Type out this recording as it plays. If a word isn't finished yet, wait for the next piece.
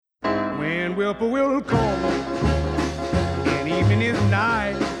when whippoorwill call, and evening is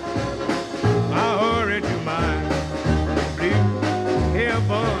nigh, I hurry to my blue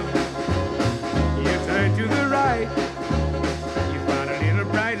heaven. You turn to the right, you find a little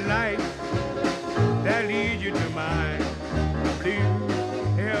bright light that leads you to my blue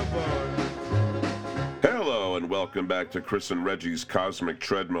heaven. Hello and welcome back to Chris and Reggie's Cosmic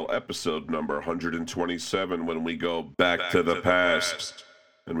Treadmill, episode number 127, when we go back to the past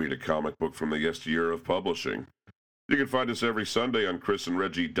and read a comic book from the yesteryear of publishing. You can find us every Sunday on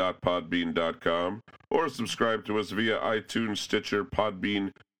chrisandreggie.podbean.com or subscribe to us via iTunes, Stitcher,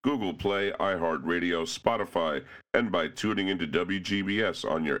 Podbean, Google Play, iHeartRadio, Spotify, and by tuning into WGBS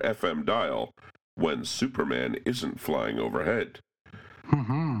on your FM dial when Superman isn't flying overhead.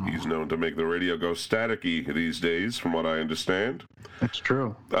 He's known to make the radio go staticky these days, from what I understand. That's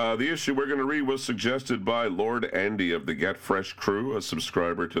true. The issue we're going to read was suggested by Lord Andy of the Get Fresh crew, a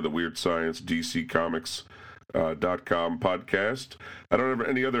subscriber to the Weird Science DC Comics .com podcast. I don't have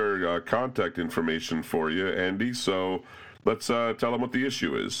any other contact information for you, Andy, so let's tell him what the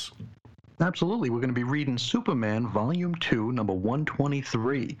issue is. Absolutely. We're going to be reading Superman, Volume 2, number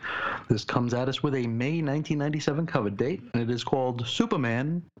 123. This comes at us with a May 1997 cover date, and it is called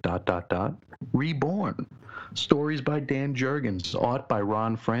Superman, ... Reborn. Stories by Dan Jurgens, art by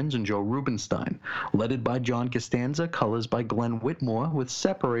Ron Frenz and Joe Rubinstein, lettered by John Costanza, colors by Glenn Whitmore, with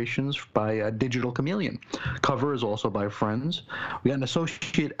separations by Digital Chameleon. Cover is also by Frenz. We got an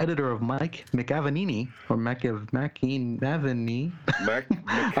associate editor of Mike McAvanini, or McAvanini. McAvaney,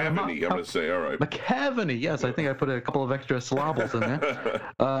 I'm going to say, all right. McAvaney, yes, I think I put a couple of extra syllables in there.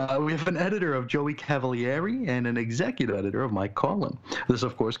 We have an editor of Joey Cavalieri and an executive editor of Mike Carlin. This,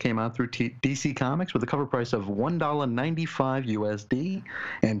 of course, came out through DC Comics with a cover price of $1.95 USD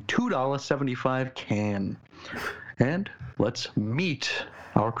and $2.75 CAN. And let's meet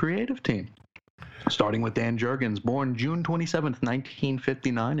our creative team. Starting with Dan Jurgens, born June 27th,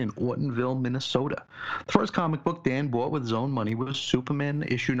 1959 in Ortonville, Minnesota. The first comic book Dan bought with his own money was Superman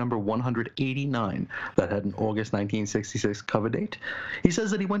issue number 189 that had an August 1966 cover date. He says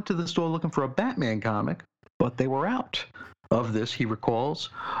that he went to the store looking for a Batman comic, but they were out. Of this, he recalls,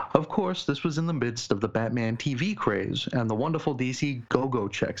 of course, this was in the midst of the Batman TV craze and the wonderful DC Go-Go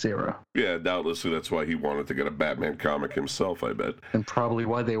Checks era. Yeah, doubtlessly that's why he wanted to get a Batman comic himself, I bet. And probably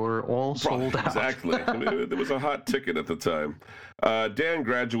why they were all sold out. Exactly. I mean, there was a hot ticket at the time. Dan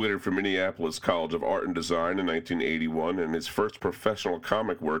graduated from Minneapolis College of Art and Design in 1981, and his first professional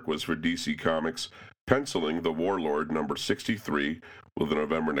comic work was for DC Comics, penciling The Warlord number 63 with a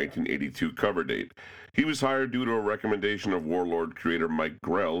November 1982 cover date. He was hired due to a recommendation of Warlord creator Mike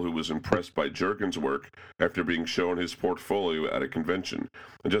Grell, who was impressed by Jurgens' work after being shown his portfolio at a convention.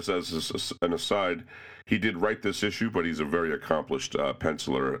 And just as an aside, he did write this issue, but he's a very accomplished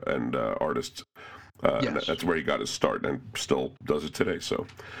penciler and artist. Yes. And that's where he got his start and still does it today. So,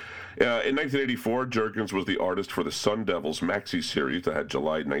 in 1984, Jurgens was the artist for the Sun Devils maxi series that had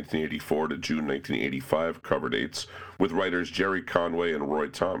July 1984 to June 1985 cover dates with writers Jerry Conway and Roy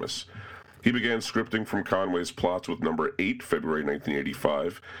Thomas. He began scripting from Conway's plots with number 8, February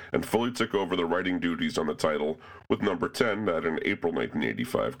 1985, and fully took over the writing duties on the title with number 10 at an April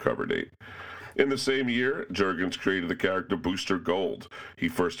 1985 cover date. In the same year, Jurgens created the character Booster Gold. He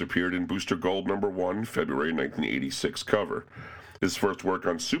first appeared in Booster Gold number 1, February 1986 cover. His first work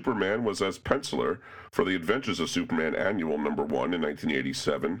on Superman was as penciler for the Adventures of Superman Annual number 1 in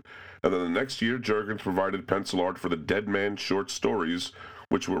 1987, and then the next year, Jurgens provided pencil art for the Dead Man short stories,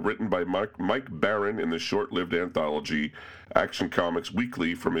 which were written by Mike Barron in the short-lived anthology Action Comics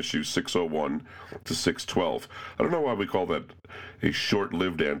Weekly from issue 601 to 612. I don't know why we call that a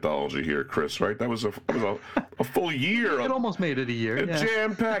short-lived anthology here, Chris, right? That was a full year. It almost made it a year. Yeah.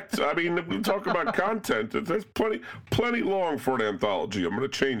 Jam-packed. I mean, we talk about content. There's plenty long for an anthology. I'm going to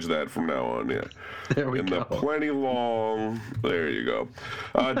change that from now on, yeah. There we go. The plenty long, there you go.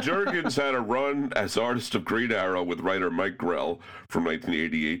 Jurgens had a run as artist of Green Arrow with writer Mike Grell from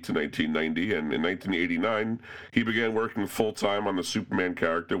 1988 to 1990, and in 1989, he began working full-time on the Superman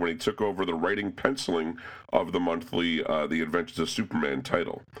character when he took over the writing penciling of the monthly The Adventures of Superman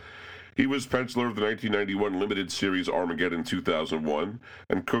title. He was penciler of the 1991 limited series Armageddon 2001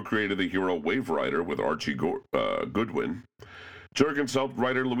 and co-created the hero Wave Rider with Archie Goodwin. Jurgens helped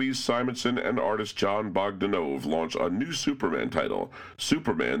writer Louise Simonson and artist John Bogdanove launch a new Superman title,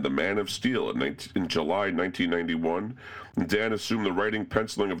 Superman, the Man of Steel, in July 1991. Dan assumed the writing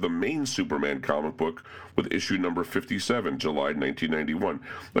penciling of the main Superman comic book with issue number 57, July 1991.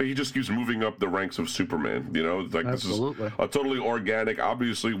 Like, he just keeps moving up the ranks of Superman, you know? Like, Absolutely. This is a totally organic,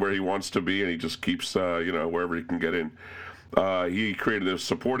 obviously where he wants to be, and he just keeps, wherever he can get in. He created a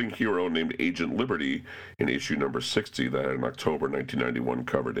supporting hero named Agent Liberty in issue number 60 that had an October 1991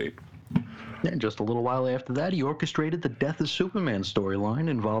 cover date. And just a little while after that, he orchestrated the Death of Superman storyline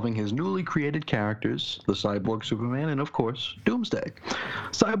involving his newly created characters, the Cyborg Superman and, of course, Doomsday.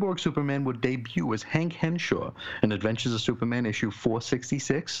 Cyborg Superman would debut as Hank Henshaw in Adventures of Superman issue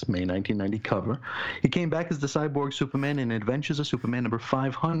 466, May 1990 cover. He came back as the Cyborg Superman in Adventures of Superman number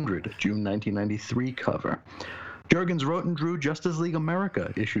 500, June 1993 cover. Jurgens wrote and drew Justice League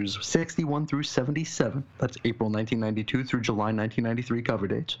America, issues 61 through 77. That's April 1992 through July 1993 cover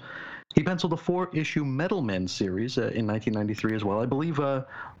dates. He penciled a 4-issue Metal Men series in 1993 as well. I believe the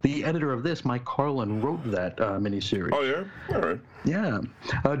editor of this, Mike Carlin, wrote that miniseries. Oh, yeah? All right. Yeah.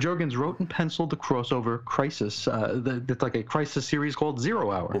 Jurgens wrote and penciled the crossover Crisis. It's like a Crisis series called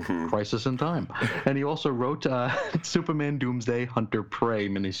 0 Hour, Crisis in Time. And he also wrote Superman Doomsday Hunter Prey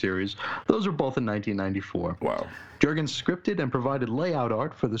miniseries. Those were both in 1994. Wow. Jurgens scripted and provided layout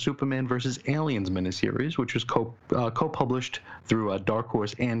art for the Superman vs. Aliens miniseries, which was co-published through Dark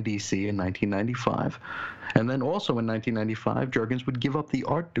Horse and DC in 1995. And then also in 1995, Jurgens would give up the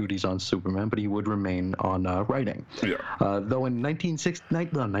art duties on Superman, but he would remain on writing. Yeah. Though in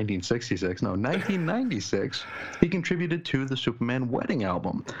 1996, he contributed to the Superman Wedding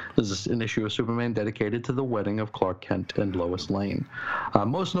album. This is an issue of Superman dedicated to the wedding of Clark Kent and Lois Lane.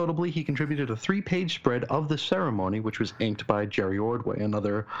 Most notably, he contributed a 3-page spread of the ceremony, which was inked by Jerry Ordway,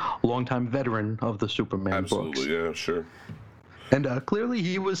 another longtime veteran of the Superman books. Absolutely, yeah, sure. And clearly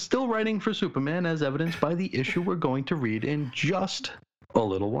he was still writing for Superman, as evidenced by the issue we're going to read in just a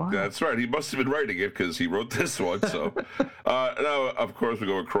little while. That's right. He must have been writing it because he wrote this one. So now, of course, we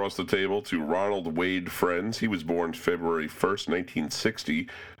go across the table to Ronald Wade Friends. He was born February 1st, 1960.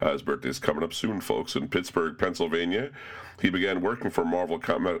 His birthday is coming up soon, folks, in Pittsburgh, Pennsylvania. He began working for Marvel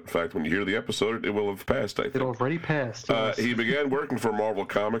Comics. In fact, when you hear the episode, it will have passed, I think. It already passed. Yes. He began working for Marvel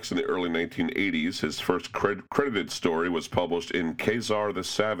Comics in the early 1980s. His first credited story was published in Ka-Zar the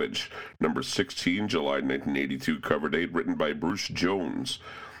Savage, number 16, July 1982, cover date, written by Bruce Jones.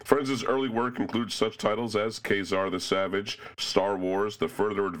 Friends' early work includes such titles as Ka-Zar the Savage, Star Wars, The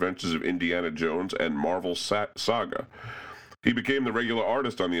Further Adventures of Indiana Jones, and Marvel Saga. He became the regular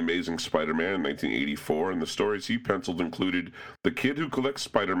artist on The Amazing Spider-Man in 1984, and the stories he penciled included The Kid Who Collects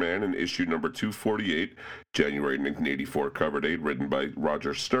Spider-Man in issue number 248, January 1984 cover date, written by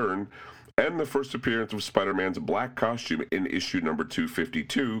Roger Stern, and the first appearance of Spider-Man's black costume in issue number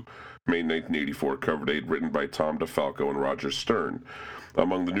 252, May 1984 cover date, written by Tom DeFalco and Roger Stern.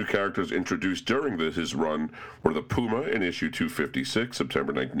 Among the new characters introduced during his run were the Puma in issue 256,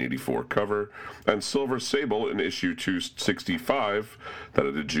 September 1984 cover, and Silver Sable in issue 265, that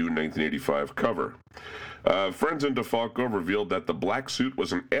had a June 1985 cover. Friends and DeFalco revealed that the black suit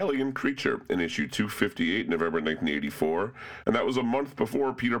was an alien creature in issue 258, November 1984, and that was a month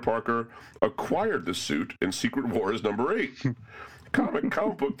before Peter Parker acquired the suit in Secret Wars number 8. Comic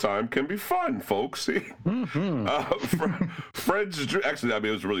book time can be fun, folks. See? Friends drew, actually, I mean,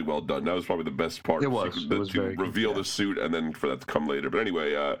 it was really well done. That was probably the best part. It was to reveal the suit and then for that to come later. But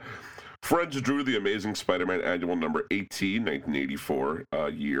anyway, Friends drew The Amazing Spider-Man Annual number 18, 1984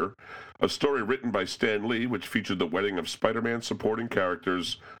 year, a story written by Stan Lee, which featured the wedding of Spider-Man supporting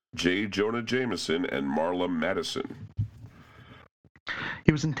characters J. Jonah Jameson and Marla Madison.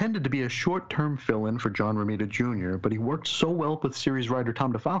 He was intended to be a short-term fill-in for John Romita Jr., but he worked so well with series writer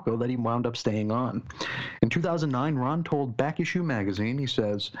Tom DeFalco that he wound up staying on. In 2009, Ron told Back Issue magazine, he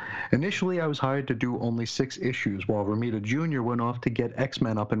says, "Initially, I was hired to do only 6 issues, while Romita Jr. went off to get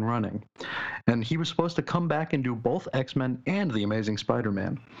X-Men up and running. And he was supposed to come back and do both X-Men and The Amazing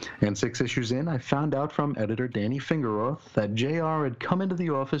Spider-Man. And 6 issues in, I found out from editor Danny Fingeroth that JR had come into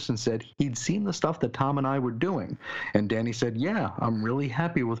the office and said he'd seen the stuff that Tom and I were doing. And Danny said, 'Yeah, I'm really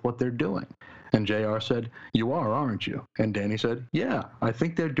happy with what they're doing.' And JR said, 'You are, aren't you?' And Danny said, 'Yeah, I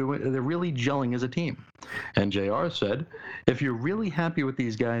think they're really gelling as a team.' And JR said, 'If you're really happy with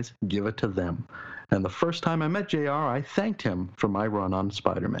these guys, give it to them.' And the first time I met JR, I thanked him for my run on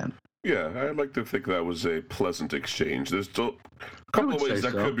Spider-Man." Yeah, I'd like to think that was a pleasant exchange. There's still a couple of ways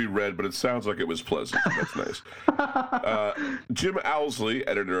that could be read, but it sounds like it was pleasant. That's nice. Jim Owsley,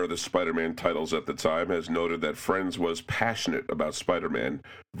 editor of the Spider-Man titles at the time, has noted that Friends was passionate about Spider-Man,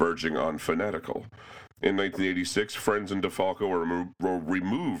 verging on fanatical. In 1986, Friends and DeFalco were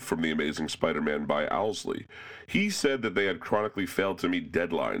removed from The Amazing Spider-Man by Owsley. He said that they had chronically failed to meet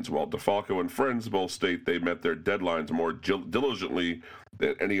deadlines, while DeFalco and Friends both state they met their deadlines more diligently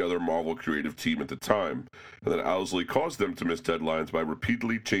than any other Marvel creative team at the time, and that Owsley caused them to miss deadlines by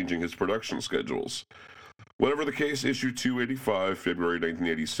repeatedly changing his production schedules. Whatever the case, issue 285, February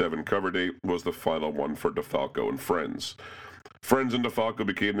 1987 cover date, was the final one for DeFalco and Friends. Friends and DeFalco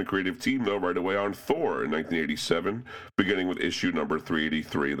became the creative team, though, right away on Thor in 1987, beginning with issue number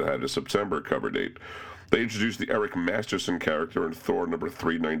 383 that had a September cover date. They introduced the Eric Masterson character in Thor number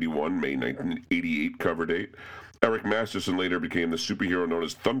 391, May 1988 cover date. Eric Masterson later became the superhero known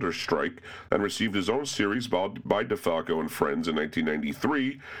as Thunderstrike and received his own series by DeFalco and Friends in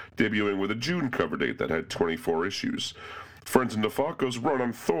 1993, debuting with a June cover date that had 24 issues. Friends and DeFalco's run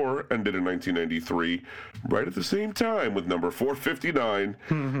on Thor ended in 1993, right at the same time with number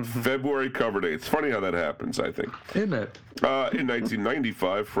 459, February cover date. It's funny how that happens, I think. Isn't it? In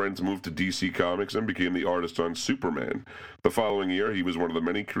 1995, Friends moved to DC Comics and became the artist on Superman. The following year, he was one of the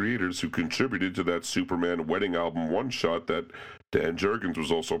many creators who contributed to that Superman wedding album one-shot that Dan Jurgens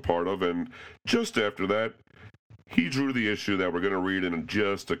was also part of, and just after that, he drew the issue that we're going to read in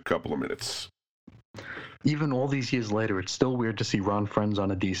just a couple of minutes. Even all these years later, it's still weird to see Ron Friends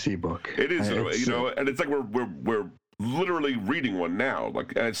on a DC book. It is, and it's like we're literally reading one now,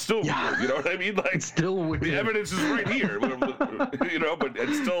 like, and it's still weird, you know what I mean? Like, it's still weird. The evidence is right here, but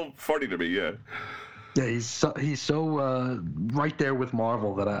it's still funny to me, yeah. Yeah, he's so right there with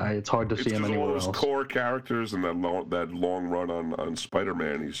Marvel that it's hard to see him anywhere else. Those core characters and that long run on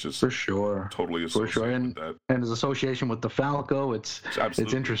Spider-Man, he's just for sure totally associated with that. And his association with DeFalco, it's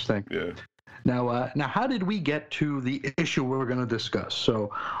interesting. Yeah. Now, how did we get to the issue we're going to discuss?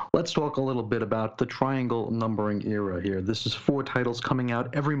 So let's talk a little bit about the triangle numbering era here. This is 4 titles coming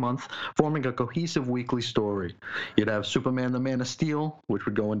out every month, forming a cohesive weekly story. You'd have Superman the Man of Steel, which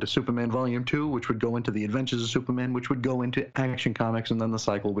would go into Superman Volume 2, which would go into The Adventures of Superman, which would go into Action Comics, and then the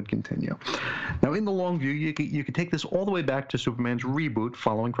cycle would continue. Now, in the long view, you could take this all the way back to Superman's reboot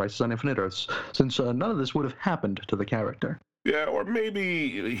following Crisis on Infinite Earths, since none of this would have happened to the character. Yeah, or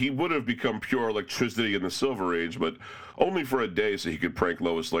maybe he would have become pure electricity in the Silver Age, but only for a day so he could prank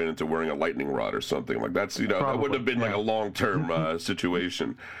Lois Lane into wearing a lightning rod or something. Like, that's, that wouldn't have been like a long-term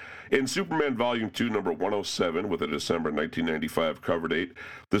situation. In Superman Volume 2, number 107, with a December 1995 cover date,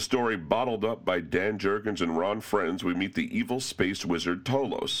 the story bottled up by Dan Jurgens and Ron Friends, we meet the evil space wizard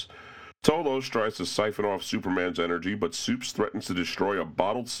Tolos. Tolos tries to siphon off Superman's energy, but Supes threatens to destroy a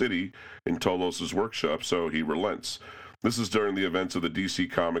bottled city in Tolos' workshop, so he relents. This is during the events of the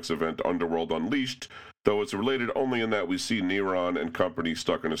DC Comics event Underworld Unleashed, though it's related only in that we see Neron and company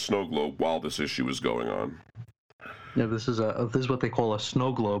stuck in a snow globe while this issue is going on. Yeah, this is what they call a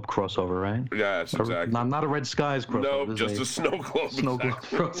snow globe crossover, right? Yes, exactly. Not a Red Skies crossover. No, just a snow globe. Snow globe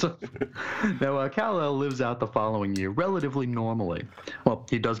crossover. Now, Kal-El lives out the following year relatively normally. Well,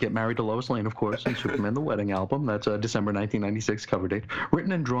 he does get married to Lois Lane, of course, in Superman the Wedding Album. That's a December 1996 cover date,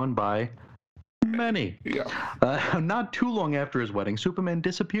 written and drawn by many. Yeah. Not too long after his wedding, Superman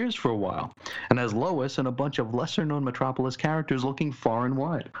disappears for a while, and has Lois and a bunch of lesser-known Metropolis characters looking far and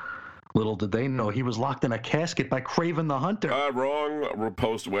wide. Little did they know he was locked in a casket by Kraven the Hunter. Wrong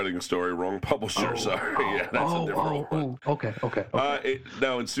post-wedding story, wrong publisher, sorry. Yeah, that's a different one. Okay.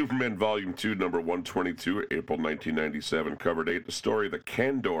 Now, in Superman Volume 2, number 122, April 1997 cover date, the story The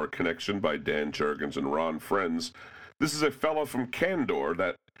Kandor Connection by Dan Jurgens and Ron Friends. This is a fellow from Kandor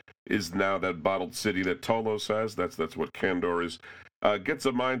that is now that bottled city that Tolos has. That's what Kandor is. Gets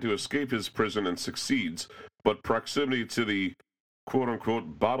a mind to escape his prison and succeeds, but proximity to the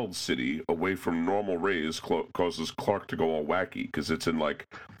quote-unquote bottled city away from normal rays causes Clark to go all wacky because it's in like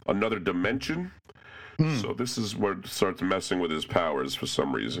another dimension. So this is where it starts messing with his powers for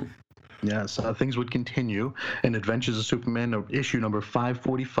some reason. Yes, things would continue in Adventures of Superman, issue number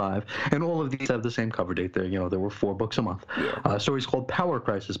 545, and all of these have the same cover date. There were 4 books a month. Yeah. Stories called Power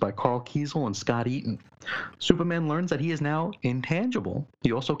Crisis by Carl Kiesel and Scott Eaton. Superman learns that he is now intangible.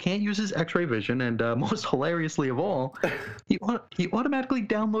 He also can't use his X-ray vision, and most hilariously of all, he automatically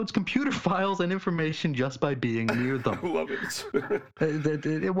downloads computer files and information just by being near them. I love it.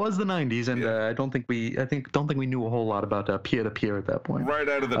 It was the 90s, and I don't think we knew a whole lot about peer-to-peer at that point. Right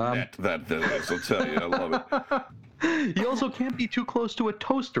out of the net. I'll tell you, I love it. He also can't be too close to a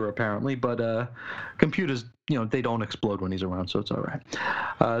toaster, apparently, but computers, they don't explode when he's around, so it's all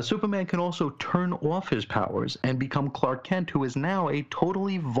right. Superman can also turn off his powers and become Clark Kent, who is now a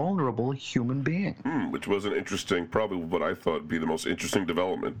totally vulnerable human being. Which was an interesting, probably what I thought would be the most interesting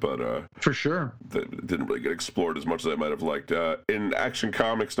development, but for sure, that didn't really get explored as much as I might have liked. In Action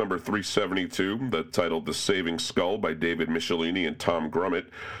Comics number 372, that titled The Saving Skull by David Michelini and Tom Grummett,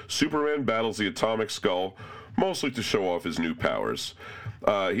 Superman battles the Atomic Skull, mostly to show off his new powers.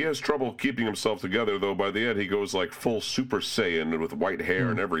 He has trouble keeping himself together, though by the end he goes like full Super Saiyan with white hair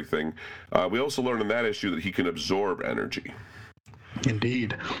and everything. We also learn in that issue that he can absorb energy.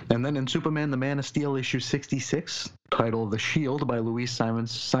 Indeed. And then in Superman, the Man of Steel issue 66, titled The Shield by Louise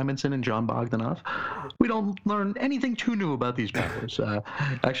Simonson and John Bogdanoff, we don't learn anything too new about these powers.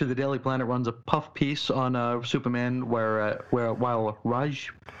 Actually, the Daily Planet runs a puff piece on Superman while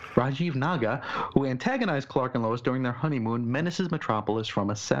Rajiv Naga, who antagonized Clark and Lois during their honeymoon, menaces Metropolis from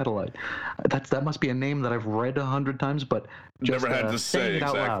a satellite. That must be a name that I've read 100 times, but just, never had to say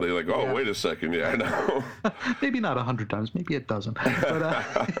exactly. Like, oh, yeah. Wait a second. Yeah, I know. Maybe not 100 times, maybe a dozen.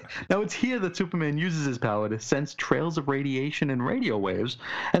 But now it's here that Superman uses his power to sense trails of radiation and radio waves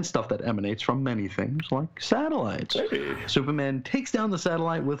and stuff that emanates from many things, like satellites. Hey. Superman takes down the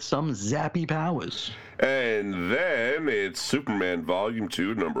satellite with some zappy powers. And then it's Superman Volume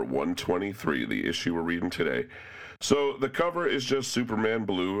 2, number 123, the issue we're reading today. So the cover is just Superman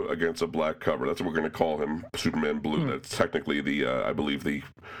Blue against a black cover. That's what we're going to call him, Superman Blue. That's technically the, I believe, the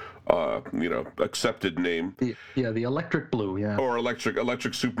accepted name. The electric blue, yeah. Or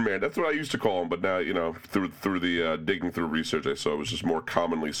electric Superman. That's what I used to call him, but now, through the digging through research, I saw it was just more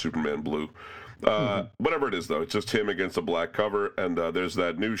commonly Superman Blue. Whatever it is, though, it's just him against a black cover, and there's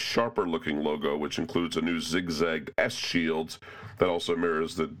that new sharper-looking logo, which includes a new zigzagged S shield that also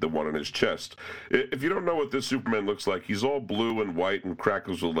mirrors the one on his chest. If you don't know what this Superman looks like, he's all blue and white and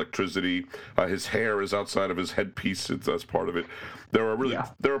crackles with electricity. His hair is outside of his headpiece. That's part of it. There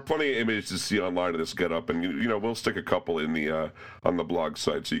are plenty of images to see online of this getup, and we'll stick a couple in the on the blog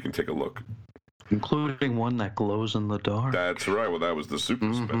site so you can take a look. Including one that glows in the dark. That's right. Well, that was the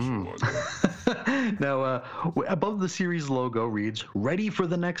super special one. Now, above the series logo reads, "Ready for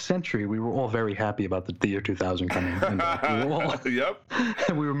the next century." We were all very happy about the year 2000 coming. And Yep.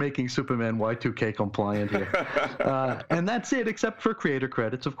 We were making Superman Y2K compliant here. And that's it, except for creator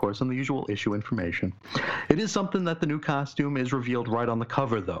credits, of course, and the usual issue information. It is something that the new costume is revealed right on the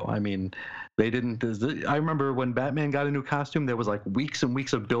cover, though. I mean, they didn't. I remember when Batman got a new costume, there was like weeks and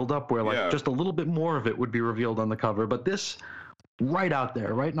weeks of build-up where just a little bit more of it would be revealed on the cover. But this, right out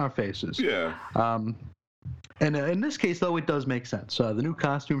there, right in our faces. Yeah. And in this case, though, it does make sense. The new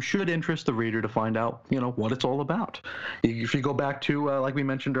costume should interest the reader to find out, what it's all about. If you go back to, like we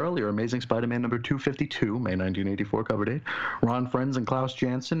mentioned earlier, Amazing Spider-Man number 252, May 1984 cover date, Ron Frenz and Klaus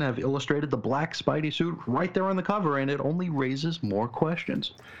Janson have illustrated the black Spidey suit right there on the cover, and it only raises more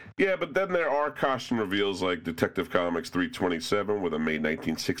questions. Yeah, but then there are costume reveals like Detective Comics 327 with a May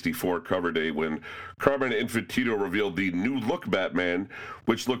 1964 cover date when Carmen Infantino revealed the new look Batman,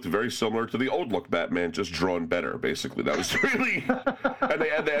 which looked very similar to the old look Batman, just drawn better, basically. That was really...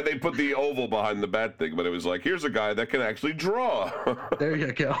 and they put the oval behind the bat thing, but it was like, here's a guy that can actually draw. There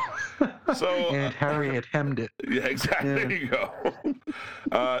you go. So, and Harriet hemmed it. Yeah, exactly. Yeah. There you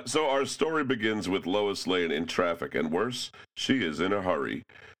go. So our story begins with Lois Lane in traffic, and worse, she is in a hurry.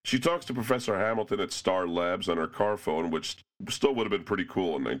 She talks to Professor Hamilton at Star Labs on her car phone, which still would have been pretty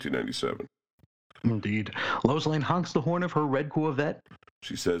cool in 1997. Indeed. Lois Lane honks the horn of her red Corvette.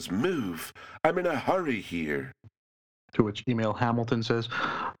 She says, "Move. I'm in a hurry here." To which email Hamilton says,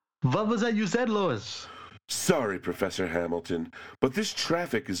 "What was that you said, Lois?" "Sorry, Professor Hamilton, but this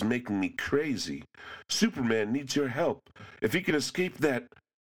traffic is making me crazy. Superman needs your help. If he can escape that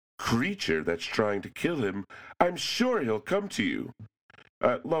creature that's trying to kill him, I'm sure he'll come to you."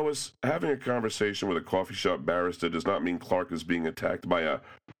 Lois, having a conversation with a coffee shop barista does not mean Clark is being attacked by a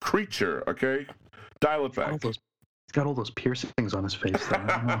creature, okay? Dial it back. He's got all those piercings on his face.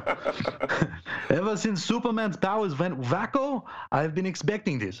 Ever since Superman's powers went wacko, I've been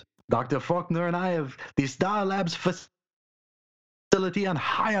expecting this. Dr. Faulkner and I have the Star Labs facility on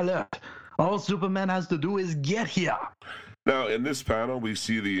high alert. All Superman has to do is get here. Now, in this panel, we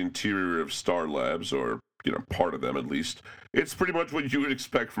see the interior of Star Labs, or part of them at least. It's pretty much what you would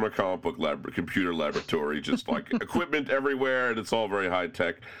expect from a comic book computer laboratory, just like equipment everywhere, and it's all very high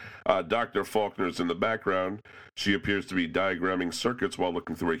tech. Dr. Faulkner's in the background. She appears to be diagramming circuits while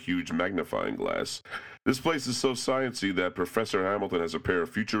looking through a huge magnifying glass. This place is so sciencey that Professor Hamilton has a pair of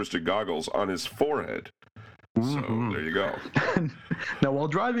futuristic goggles on his forehead. So there you go. Now, while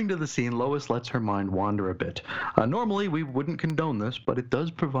driving to the scene, Lois lets her mind wander a bit. Normally, we wouldn't condone this, but it does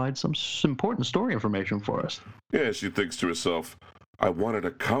provide some important story information for us. Yeah, she thinks to herself, "I wanted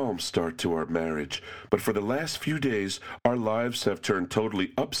a calm start to our marriage, but for the last few days, our lives have turned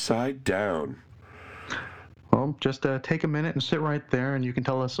totally upside down." Well, just take a minute and sit right there, and you can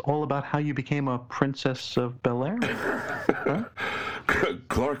tell us all about how you became a princess of Bel-Air. Huh?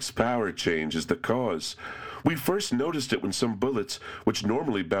 Clark's power change is the cause. We first noticed it when some bullets, which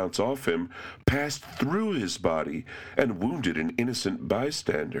normally bounce off him, passed through his body and wounded an innocent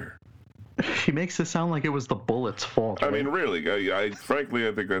bystander. She makes it sound like it was the bullet's fault. I Right? mean, really, frankly,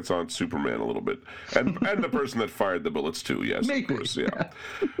 I think that's on Superman a little bit, and the person that fired the bullets too. Yes, Maybe. of course, yeah.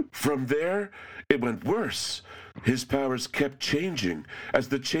 From there, it went worse. His powers kept changing. As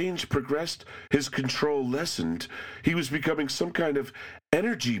the change progressed, his control lessened. He was becoming some kind of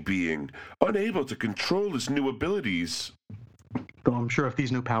energy being, unable to control his new abilities. Though I'm sure if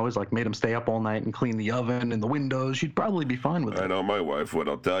these new powers like made him stay up all night and clean the oven and the windows, she'd probably be fine with it. I know my wife would.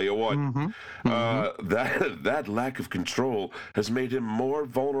 I'll tell you what. That lack of control has made him more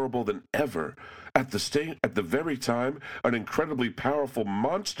vulnerable than ever. At the very time, an incredibly powerful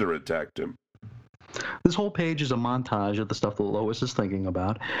monster attacked him. This whole page is a montage of the stuff that Lois is thinking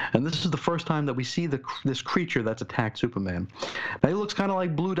about, and this is the first time that we see this creature that's attacked Superman. Now he looks kind of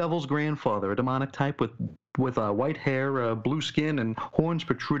like Blue Devil's grandfather, a demonic type with white hair, blue skin, and horns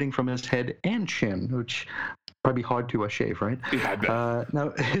protruding from his head and chin, which probably hard to shave, right? Yeah, I bet.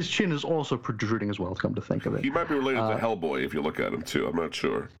 Now his chin is also protruding as well. Come to think of it, He might be related to Hellboy if you look at him too. I'm not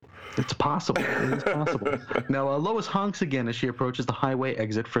sure. it's possible. It is possible. Now Lois honks again as she approaches the highway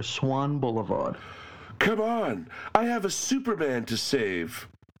exit for Swan Boulevard. Come on, I have a Superman to save.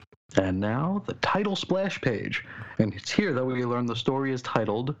 And now the title splash page, and it's here that we learn the story is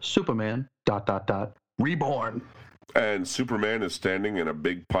titled Superman ... Reborn. And Superman is standing in a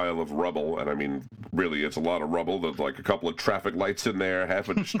big pile of rubble, and I mean, really, it's a lot of rubble. There's like a couple of traffic lights in there, half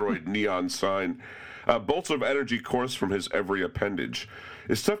a destroyed neon sign. Bolts of energy course from his every appendage.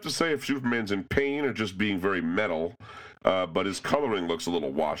 It's tough to say if Superman's in pain or just being very metal, but his coloring looks a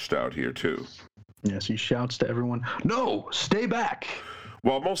little washed out here, too. Yes, he shouts to everyone, "No, stay back!"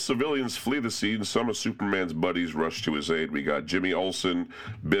 While most civilians flee the scene, some of Superman's buddies rush to his aid. We got Jimmy Olsen,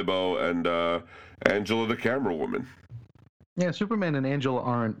 Bibbo, and Angela the camera woman. Yeah, Superman and Angela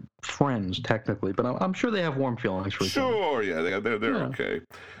aren't friends, technically, but I'm sure they have warm feelings for each other. Sure, yeah, they're okay.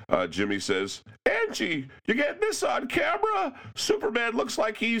 Jimmy says, "Angie, you getting this on camera? Superman looks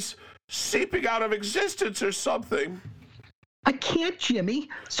like he's seeping out of existence or something." I can't, Jimmy.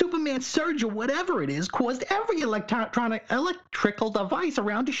 Superman's surge or whatever it is caused every electrical device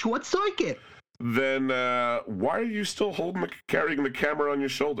around to short circuit. Then why are you still carrying the camera on your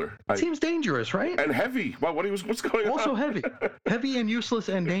shoulder? Seems dangerous, right? And heavy. Wow, what's going on? Also heavy and useless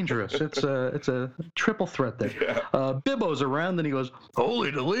and dangerous. It's a triple threat there. Yeah. Bibbo's around and he goes,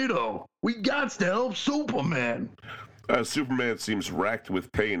 "Holy Toledo, we gots to help Superman." Superman seems racked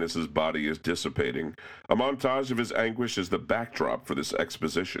with pain as his body is dissipating. A montage of his anguish is the backdrop for this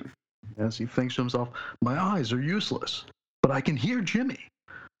exposition. As he thinks to himself, "My eyes are useless, but I can hear Jimmy.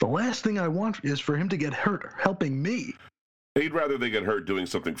 The last thing I want is for him to get hurt helping me." He'd rather they get hurt doing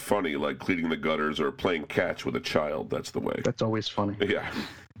something funny like cleaning the gutters or playing catch with a child. That's the way. That's always funny. Yeah.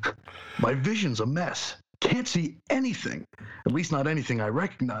 "My vision's a mess. Can't see anything. At least not anything I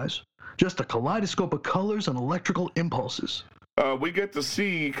recognize. Just a kaleidoscope of colors and electrical impulses." We get to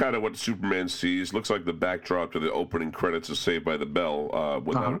see kind of what Superman sees. Looks like the backdrop to the opening credits of Saved by the Bell,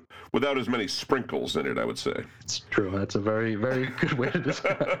 without as many sprinkles in it, I would say. It's true. That's a very, very good way to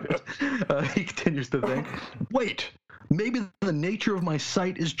describe it. He continues to think, "Wait, maybe the nature of my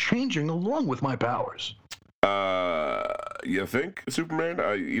sight is changing along with my powers." You think, Superman?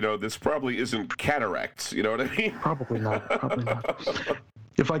 This probably isn't cataracts, you know what I mean? Probably not.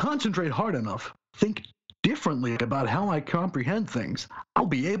 "If I concentrate hard enough, think differently about how I comprehend things, I'll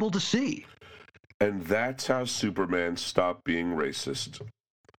be able to see." And that's how Superman stopped being racist.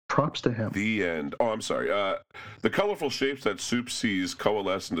 Props to him. The end. Oh, I'm sorry. The colorful shapes that Soup sees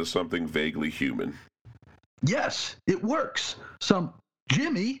coalesce into something vaguely human. Yes, it works.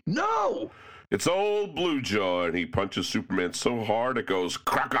 Jimmy, no! It's old Blue Jaw, and he punches Superman so hard it goes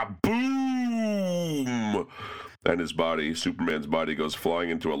crack-a-boom! And Superman's body goes flying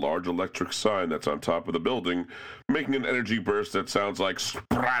into a large electric sign that's on top of the building, making an energy burst that sounds like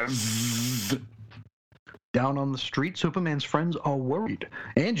sprazz. Down on the street, Superman's friends are worried.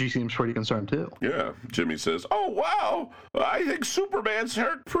 Angie seems pretty concerned, too. Yeah, Jimmy says, "Oh, wow, I think Superman's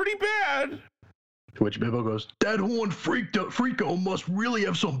hurt pretty bad." To which Bibbo goes, "That horned freako must really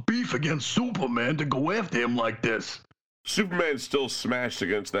have some beef against Superman to go after him like this." Superman's still smashed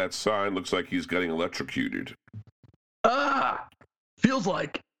against that sign. Looks like he's getting electrocuted. Feels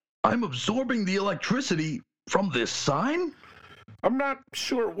like I'm absorbing the electricity from this sign? I'm not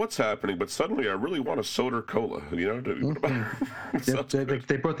sure what's happening, but suddenly I really want a soda cola. They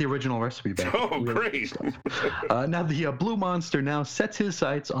brought the original recipe back. Oh, great. Now the blue monster now sets his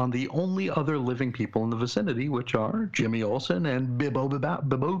sights on the only other living people in the vicinity, which are Jimmy Olsen and Bibbo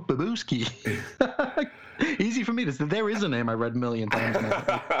Babooski. Easy for me to say. There is a name I read a million times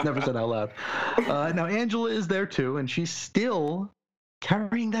now. Never said out loud. Now Angela is there too, and she's still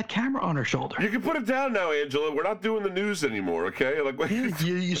carrying that camera on her shoulder. You can put it down now, Angela. We're not doing the news anymore, okay? Like, Yeah,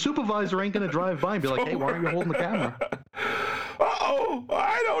 your supervisor ain't going to drive by and be like, hey, why aren't you holding the camera? Uh-oh,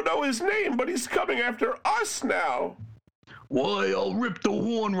 I don't know his name, but he's coming after us now. Why, I'll rip the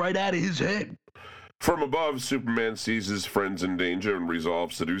horn right out of his head. From above, Superman sees his friends in danger and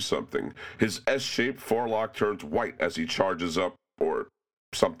resolves to do something. His S-shaped forelock turns white as he charges up, or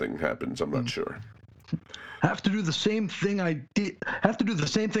something happens, I'm not sure. Have to do the same thing I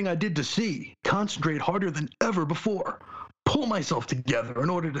did to C. Concentrate harder than ever before. Pull myself together in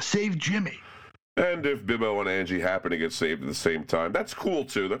order to save Jimmy. And if Bibbo and Angie happen to get saved at the same time, that's cool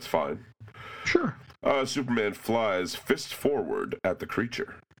too, that's fine. Sure. Superman flies fist forward at the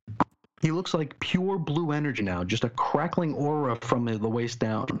creature. He looks like pure blue energy now, just a crackling aura from the waist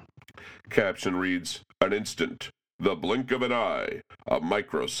down. Caption reads, an instant, the blink of an eye, a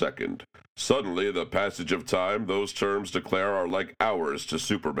microsecond. Suddenly, the passage of time those terms declare are like hours to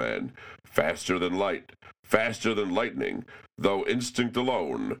Superman. Faster than light, faster than lightning. Though instinct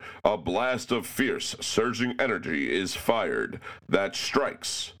alone, a blast of fierce, surging energy is fired that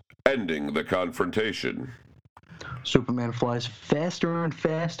strikes, ending the confrontation. Superman flies faster and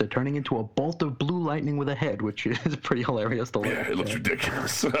faster, turning into a bolt of blue lightning with a head, which is pretty hilarious to look at. Yeah, it looks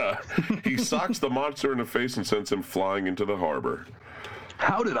ridiculous. He socks the monster in the face and sends him flying into the harbor.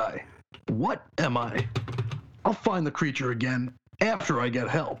 How did I? What am I? I'll find the creature again after I get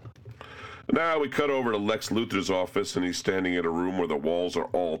help. Now we cut over to Lex Luthor's office, and he's standing in a room where the walls are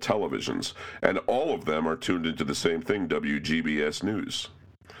all televisions, and all of them are tuned into the same thing, WGBS News.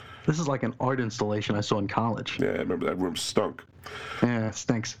 This is like an art installation I saw in college. Yeah, I remember that room stunk. Yeah, it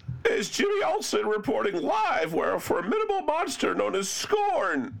stinks. It's Jimmy Olsen reporting live where a formidable monster known as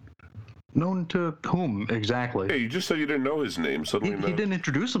Scorn. Known to whom exactly? Hey, you just said you didn't know his name. Suddenly, He didn't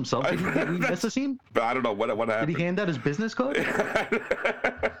introduce himself. Did he miss the scene? I don't know what happened. Did he hand out his business card?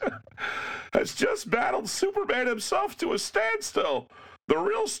 Has just battled Superman himself to a standstill. The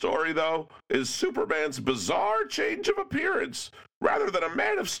real story, though, is Superman's bizarre change of appearance. Rather than a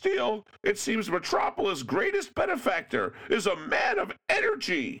man of steel, it seems Metropolis' greatest benefactor is a man of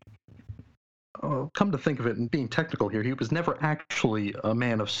energy. Come to think of it, and being technical here, he was never actually a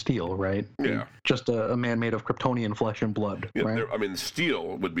man of steel, right? Yeah. Just a man made of Kryptonian flesh and blood, Yeah, right? I mean,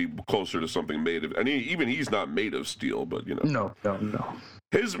 steel would be closer to something made of... I mean, even he's not made of steel, but, you know. No.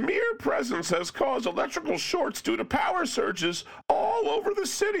 His mere presence has caused electrical shorts due to power surges all over the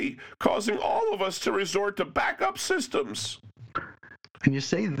city, causing all of us to resort to backup systems. And you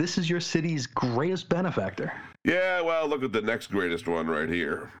say this is your city's greatest benefactor? Yeah, well, look at the next greatest one right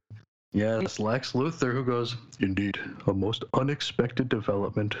here. Yes, Lex Luthor, who goes, indeed, a most unexpected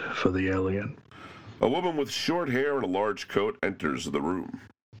development for the alien. A woman with short hair and a large coat enters the room.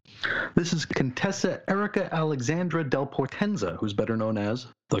 This is Contessa Erica Alexandra Del Portenza, who's better known as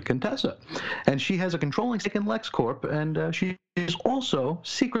the Contessa. And she has a controlling stake in LexCorp, and she is also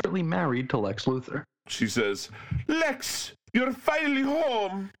secretly married to Lex Luthor. She says, Lex, you're finally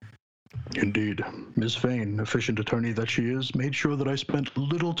home. Indeed. Miss Vane, efficient attorney that she is, made sure that I spent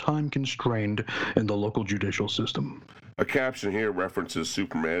little time constrained in the local judicial system. A caption here references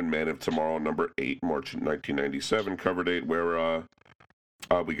Superman, Man of Tomorrow, number 8, March 1997, cover date, where,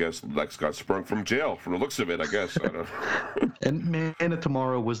 we guess Lex got sprung from jail, from the looks of it, I guess. I don't know. And Man of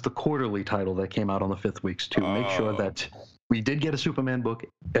Tomorrow was the quarterly title that came out on the 5th weeks to make sure that we did get a Superman book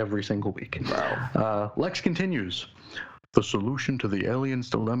every single week. Wow. Lex continues. The solution to the alien's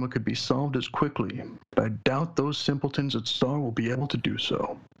dilemma could be solved as quickly. I doubt those simpletons at Star will be able to do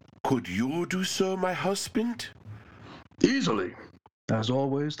so. Could you do so, my husband? Easily. As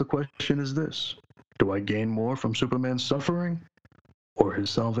always, the question is this. Do I gain more from Superman's suffering or his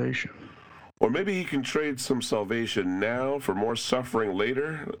salvation? Or maybe he can trade some salvation now for more suffering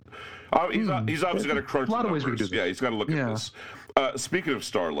later. He's obviously got to crunch a lot the of ways we numbers. could do that. Yeah, he's got to look at this. Speaking of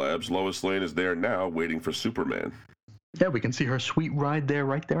Star Labs, Lois Lane is there now waiting for Superman. Yeah, we can see her sweet ride there,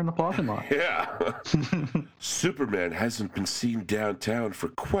 right there in the parking lot. Yeah. Superman hasn't been seen downtown for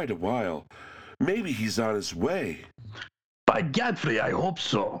quite a while. Maybe he's on his way. By Godfrey, I hope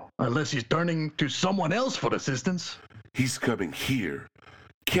so. Unless he's turning to someone else for assistance. He's coming here.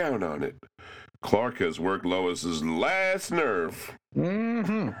 Count on it. Clark has worked Lois's last nerve.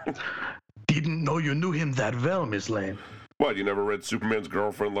 Mm-hmm. Didn't know you knew him that well, Miss Lane. What, you never read Superman's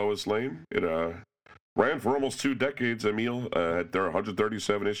Girlfriend, Lois Lane? It ran for almost 2 decades, Emil. There are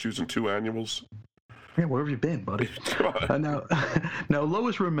 137 issues and 2 annuals. Yeah, where have you been, buddy? Now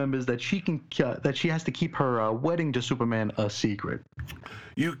Lois remembers that she has to keep her wedding to Superman a secret.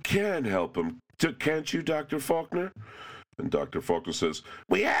 You can help him, can't you, Dr. Faulkner? And Dr. Faulkner says,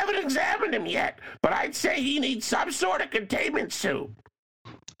 we haven't examined him yet, but I'd say he needs some sort of containment suit.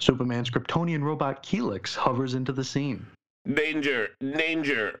 Superman's Kryptonian robot Helix hovers into the scene. Danger!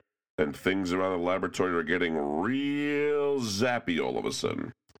 Danger! And things around the laboratory are getting real zappy all of a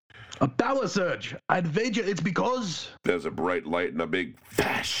sudden. A power surge! I'd wager it's because... There's a bright light and a big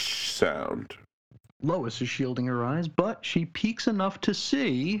fash sound. Lois is shielding her eyes, but she peeks enough to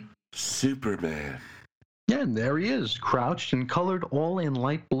see... Superman. Yeah, and there he is, crouched and colored all in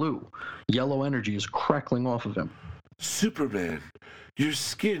light blue. Yellow energy is crackling off of him. Superman, your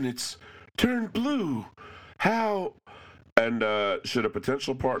skin, it's turned blue. How? And should a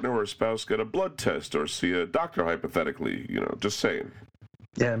potential partner or spouse get a blood test or see a doctor hypothetically? Just saying.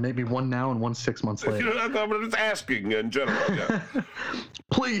 Yeah, maybe one now and one 6 months later. I'm just asking in general, yeah.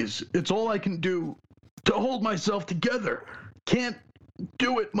 Please, it's all I can do to hold myself together. Can't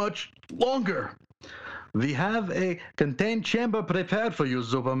do it much longer. We have a contained chamber prepared for you,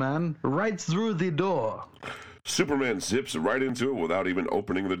 Superman, right through the door. Superman zips right into it without even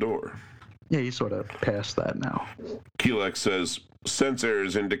opening the door. Yeah, he's sort of past that now. Helix says,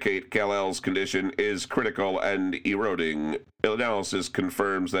 sensors indicate Kal-El's condition is critical and eroding. Analysis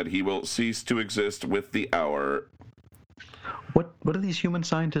confirms that he will cease to exist with the hour. What do these human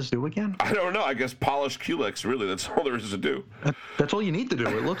scientists do again? I don't know. I guess polish Helix, really. That's all there is to do. That's all you need to do,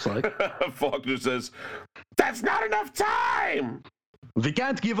 it looks like. Faulkner says, that's not enough time! We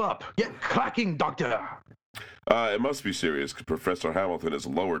can't give up. Get cracking, Doctor. It must be serious, because Professor Hamilton has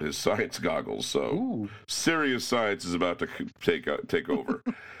lowered his science goggles, so serious science is about to take over.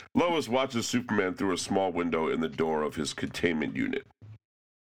 Lois watches Superman through a small window in the door of his containment unit.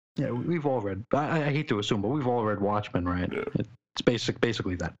 Yeah, we've all read. I hate to assume, but we've all read Watchmen, right? Yeah. It's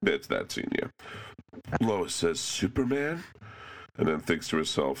basically that. It's that scene, yeah. Lois says, Superman? And then thinks to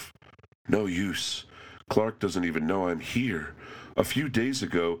herself, no use. Clark doesn't even know I'm here. A few days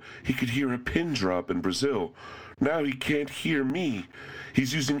ago, he could hear a pin drop in Brazil. Now he can't hear me.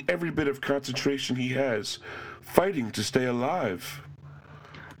 He's using every bit of concentration he has, fighting to stay alive.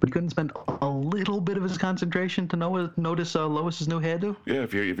 But he couldn't spend a little bit of his concentration to notice Lois's new hairdo? Yeah,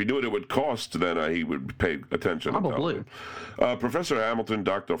 if he knew what it would cost, then he would pay attention. Probably. Professor Hamilton,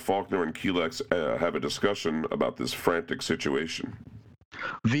 Dr. Faulkner, and Helix have a discussion about this frantic situation.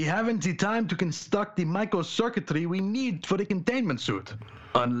 We haven't the time to construct the microcircuitry we need for the containment suit.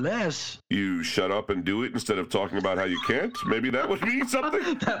 Unless... You shut up and do it instead of talking about how you can't? Maybe that would mean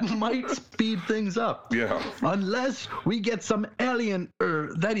something? That might speed things up. Yeah. Unless we get some alien,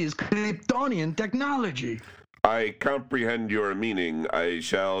 that is, Kryptonian technology. I comprehend your meaning. I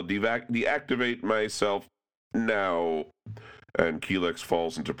shall deactivate myself now. And Helix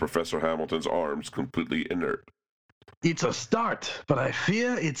falls into Professor Hamilton's arms, completely inert. It's a start, but I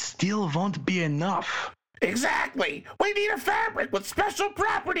fear it still won't be enough. Exactly! We need a fabric with special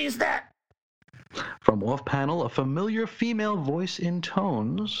properties that... From off-panel, a familiar female voice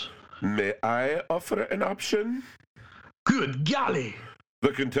intones... May I offer an option? Good golly!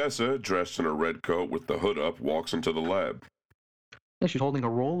 The Contessa, dressed in a red coat with the hood up, walks into the lab. Yeah, she's holding a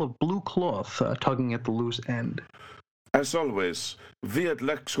roll of blue cloth, tugging at the loose end. As always, we at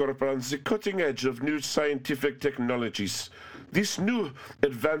LexCorp are on the cutting edge of new scientific technologies. This new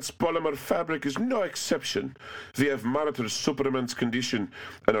advanced polymer fabric is no exception. We have monitored Superman's condition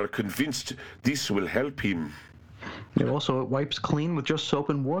and are convinced this will help him. Also, it wipes clean with just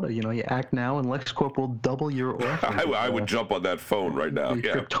soap and water. You act now and LexCorp will double your offer. I would jump on that phone right now. The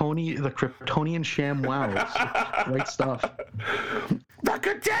Kryptonian sham wows. Great stuff. The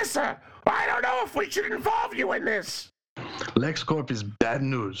Contessa! I don't know if we should involve you in this. LexCorp is bad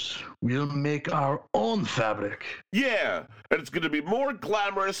news. We'll make our own fabric. Yeah, and it's going to be more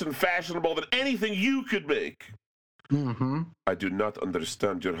glamorous and fashionable than anything you could make. Mm-hmm. I do not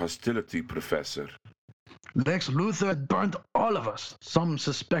understand your hostility, Professor. Lex Luthor burnt all of us. Some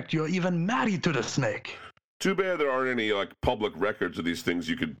suspect you're even married to the snake. Too bad there aren't any public records of these things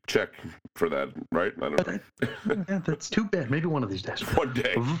you could check for that, right? I don't know. Yeah, that's too bad. Maybe one of these days. One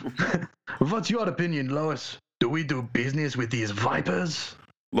day. What's your opinion, Lois? Do we do business with these vipers?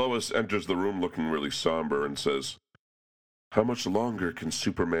 Lois enters the room looking really somber and says, how much longer can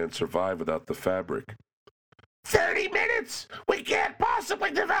Superman survive without the fabric? 30 minutes! We can't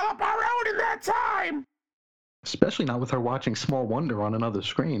possibly develop our own in that time! Especially not with her watching Small Wonder on another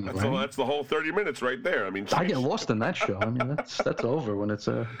screen. That's the whole 30 minutes right there. I mean, I get lost in that show. I mean, that's over when it's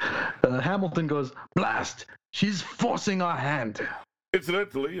Hamilton goes, blast! She's forcing our hand.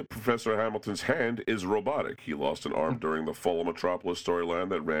 Incidentally, Professor Hamilton's hand is robotic. He lost an arm during the Fall of Metropolis storyline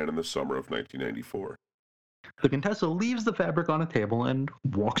that ran in the summer of 1994. The Contessa leaves the fabric on a table and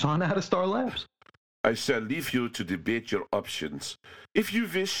walks on out of Star Labs. I shall leave you to debate your options. If you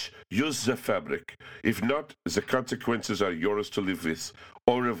wish, use the fabric. If not, the consequences are yours to live with.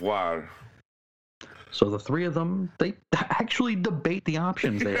 Au revoir. So the three of them, they actually debate the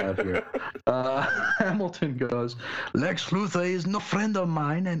options they have here. Hamilton goes, Lex Luthor is no friend of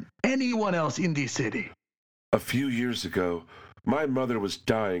mine and anyone else in the city. A few years ago, my mother was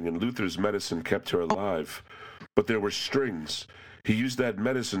dying and Luther's medicine kept her alive. But there were strings. He used that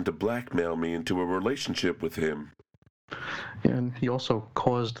medicine to blackmail me into a relationship with him. and he also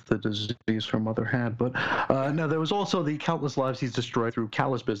caused the disease her mother had. But no, there was also the countless lives he's destroyed through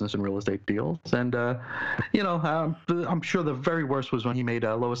callous business and real estate deals. And, I'm sure the very worst was when he made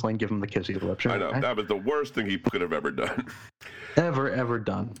Lois Lane give him the kiss he loved. I know. That was the worst thing he could have ever done. Ever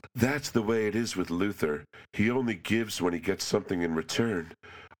done. That's the way it is with Luthor. He only gives when he gets something in return.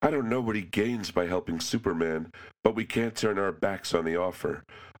 I don't know what he gains by helping Superman, but we can't turn our backs on the offer.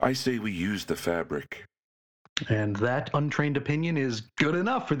 I say we use the fabric. And that untrained opinion is good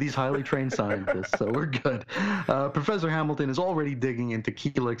enough for these highly trained scientists, so we're good. Professor Hamilton is already digging into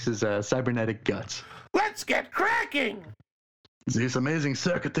Keelix's cybernetic guts. Let's get cracking! This amazing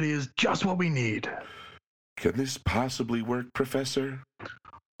circuitry is just what we need. Can this possibly work, Professor?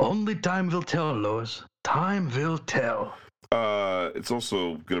 Only time will tell, Lois. Time will tell. It's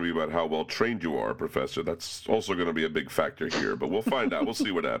also going to be about how well trained you are, Professor. That's also going to be a big factor here, but we'll find out. We'll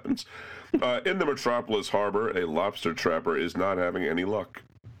see what happens. In the Metropolis harbor, a lobster trapper is not having any luck.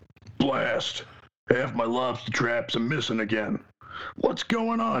 Blast! Half my lobster traps are missing again. What's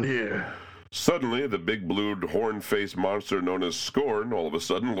going on here? Suddenly, the big blue horn-faced monster known as Scorn all of a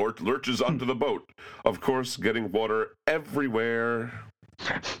sudden lurches onto the boat. Of course, getting water everywhere.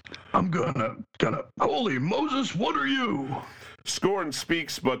 I'm gonna... Holy Moses, what are you? Scorn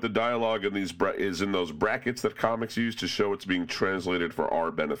speaks, but the dialogue in these is in those brackets that comics use to show it's being translated for our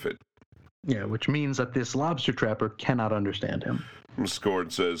benefit. Yeah, which means that this lobster trapper cannot understand him.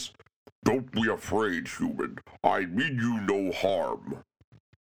 Scorn says, "Don't be afraid, human. I mean you no harm."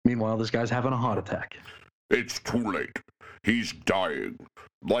 Meanwhile, this guy's having a heart attack. It's too late. He's dying.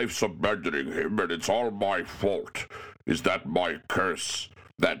 Life's abandoning him, and it's all my fault. Is that my curse?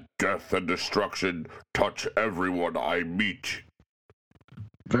 That death and destruction touch everyone I meet.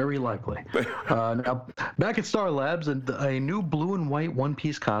 Very likely. Now, back at Star Labs, a new blue and white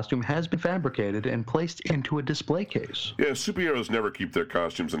one-piece costume has been fabricated and placed into a display case. Yeah, superheroes never keep their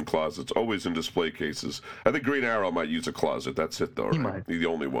costumes in closets, always in display cases. I think Green Arrow might use a closet. That's it, though, right? He might. He's the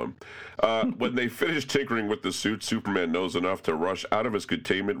only one. When they finish tinkering with the suit, Superman knows enough to rush out of his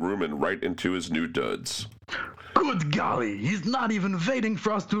containment room and right into his new duds. Good golly, he's not even waiting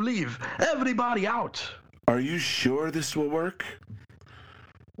for us to leave. Everybody out. Are you sure this will work?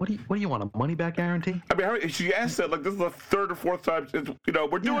 What do you want, a money-back guarantee? I mean, she asked that like this is the third or fourth time.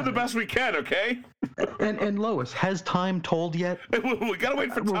 We're doing the best we can, okay? And Lois, has time told yet? We gotta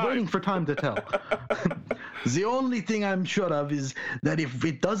wait for time. We're waiting for time to tell. The only thing I'm sure of is that if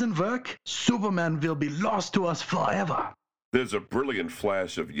it doesn't work, Superman will be lost to us forever. There's a brilliant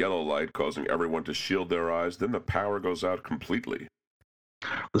flash of yellow light causing everyone to shield their eyes. Then the power goes out completely.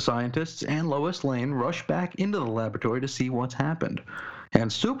 The scientists and Lois Lane rush back into the laboratory to see what's happened.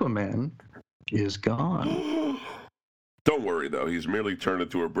 And Superman is gone. Don't worry, though. He's merely turned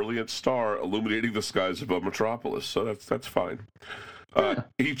into a brilliant star illuminating the skies above Metropolis, so that's fine.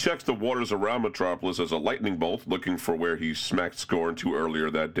 He checks the waters around Metropolis as a lightning bolt, looking for where he smacked Scorn to earlier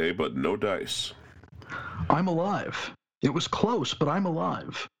that day, but no dice. I'm alive. It was close, but I'm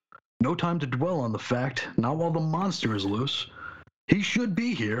alive. No time to dwell on the fact, not while the monster is loose. He should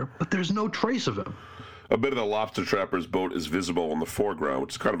be here, but there's no trace of him. A bit of the lobster trapper's boat is visible in the foreground,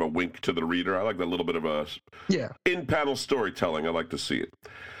 which is kind of a wink to the reader. I like that little bit of a in-panel storytelling. I like to see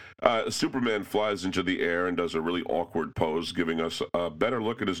it. Superman flies into the air and does a really awkward pose, giving us a better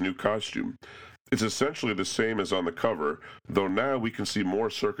look at his new costume. It's essentially the same as on the cover, though now we can see more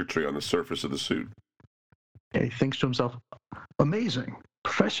circuitry on the surface of the suit. He thinks to himself, amazing.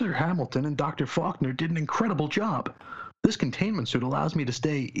 Professor Hamilton and Dr. Faulkner did an incredible job. This containment suit allows me to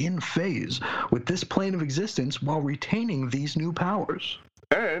stay in phase with this plane of existence while retaining these new powers.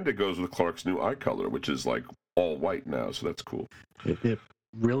 And it goes with Clark's new eye color, which is like all white now, so that's cool. It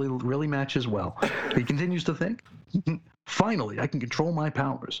really, really matches well. He continues to think, finally, I can control my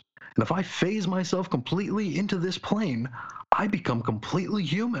powers. And if I phase myself completely into this plane, I become completely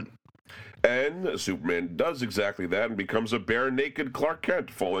human. And Superman does exactly that and becomes a bare-naked Clark Kent,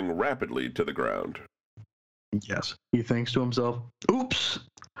 falling rapidly to the ground. Yes, he thinks to himself, oops,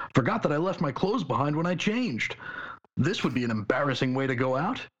 forgot that I left my clothes behind when I changed. This would be an embarrassing way to go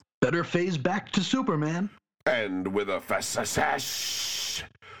out. Better phase back to Superman. And with a sash,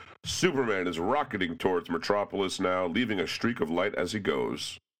 Superman is rocketing towards Metropolis now, leaving a streak of light as he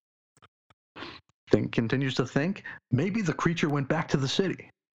goes. Continues to think, maybe the creature went back to the city.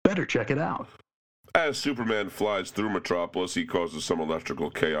 Better check it out. As Superman flies through Metropolis, he causes some electrical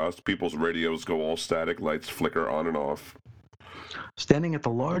chaos. People's radios go all static, lights flicker on and off. Standing at the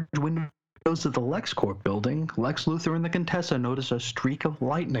large windows of the LexCorp building, Lex Luthor and the Contessa notice a streak of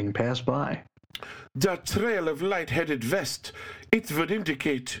lightning pass by. The trail of light headed west. It would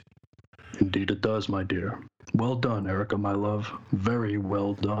indicate... Indeed it does, my dear. Well done, Erica, my love. Very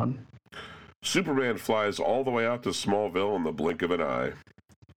well done. Superman flies all the way out to Smallville in the blink of an eye.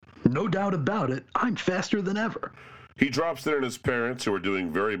 No doubt about it, I'm faster than ever. He drops in on his parents, who are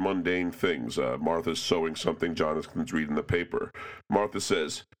doing very mundane things. Martha's sewing something, Jonathan's reading the paper. Martha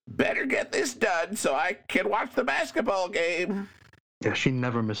says, "Better get this done so I can watch the basketball game." Yeah, she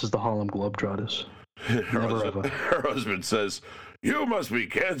never misses the Harlem Globetrotters. Never ever. Her husband says, "You must be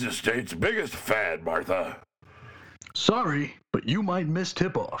Kansas State's biggest fan, Martha." Sorry, but you might miss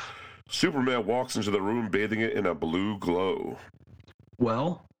tip-off. Superman walks into the room, bathing it in a blue glow.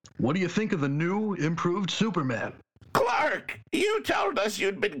 Well, what do you think of the new, improved Superman? Clark, you told us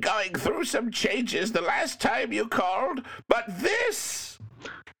you'd been going through some changes the last time you called, but this...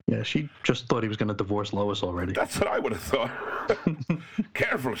 Yeah, she just thought he was going to divorce Lois already. That's what I would have thought.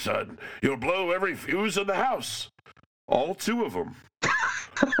 Careful, son. You'll blow every fuse in the house. All two of them.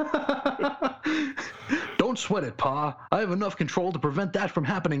 Don't sweat it, Pa. I have enough control to prevent that from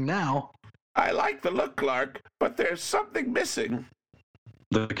happening now. I like the look, Clark, but there's something missing.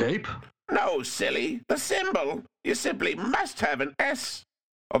 The cape? No, silly. The symbol. You simply must have an S.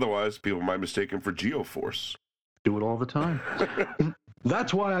 Otherwise, people might mistake him for Geoforce. Do it all the time.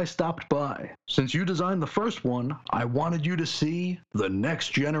 That's why I stopped by. Since you designed the first one, I wanted you to see the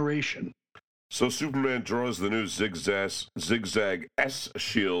next generation. So Superman draws the new zigzag S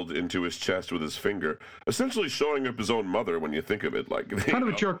shield into his chest with his finger, essentially showing up his own mother when you think of it. Like kind of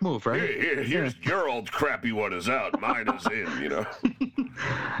a jerk move, right? Here's your old crappy one is out, mine is in, you know.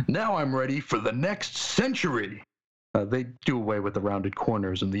 Now I'm ready for the next century. They do away with the rounded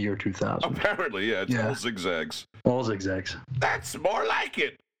corners in the year 2000. Apparently, yeah, it's all zigzags. All zigzags. That's more like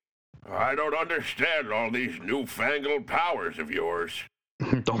it. I don't understand all these newfangled powers of yours.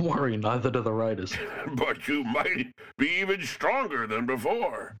 Don't worry, neither do the writers. But you might be even stronger than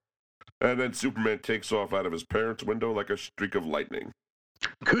before. And then Superman takes off out of his parents' window like a streak of lightning.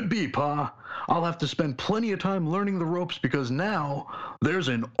 Could be, Pa. I'll have to spend plenty of time learning the ropes because now there's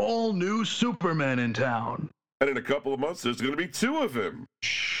an all-new Superman in town. And in a couple of months, there's going to be two of him.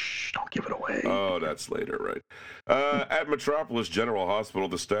 Shh, don't give it away. Oh, that's later, right. At Metropolis General Hospital,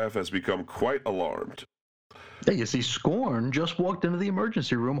 the staff has become quite alarmed. Hey, you see, Scorn just walked into the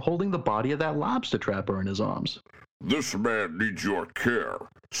emergency room holding the body of that lobster trapper in his arms. This man needs your care.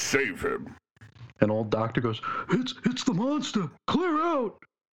 Save him. An old doctor goes, It's the monster. Clear out.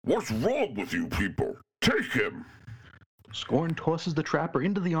 What's wrong with you people? Take him. Scorn tosses the trapper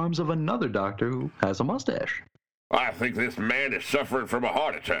into the arms of another doctor who has a mustache. I think this man is suffering from a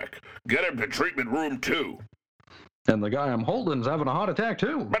heart attack. Get him to treatment room 2. And the guy I'm holding's having a heart attack,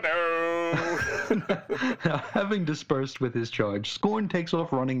 too. Now, having dispersed with his charge, Scorn takes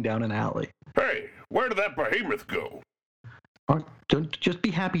off running down an alley. Hey, where did that behemoth go? Don't just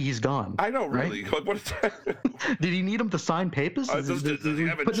be happy he's gone. I know, really. Right? Like, what is that? Did he need him to sign papers? Does he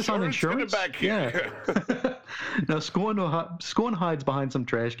have put this on insurance? insurance? Get him back here. Yeah. Now, Scorn hides behind some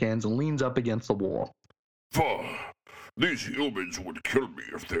trash cans and leans up against the wall. These humans would kill me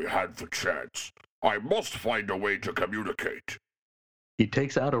if they had the chance. I must find a way to communicate. He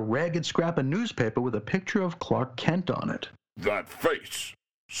takes out a ragged scrap of newspaper with a picture of Clark Kent on it. That face.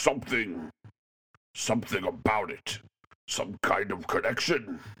 Something about it. Some kind of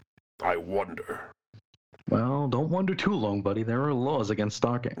connection. I wonder. Well, don't wonder too long, buddy. There are laws against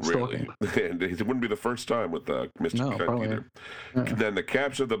stalking. Really? And it wouldn't be the first time with Mr. Kent either. Then the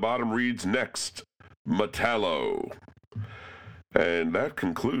caption at the bottom reads, Next, Metallo. And that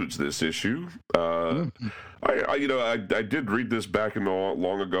concludes this issue. I did read this back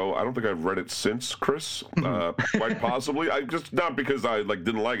long ago. I don't think I've read it since, Chris. Quite possibly. I just not because I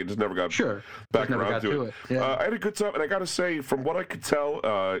didn't like it. Just never got back around to it. Yeah. I had a good time, and I got to say, from what I could tell,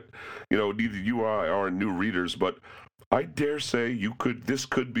 neither you or I are new readers, but I dare say this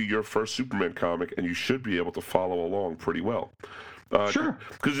could be your first Superman comic, and you should be able to follow along pretty well. Sure.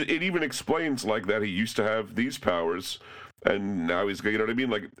 Because it even explains that he used to have these powers. And now he's, you know what I mean?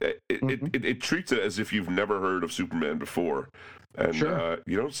 Like, it treats it as if you've never heard of Superman before. And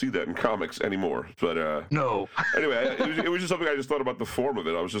you don't see that in comics anymore. But No. anyway, it was just something I just thought about the form of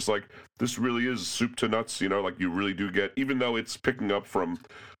it. I was just like, this really is soup to nuts, you know, like you really do get, even though it's picking up from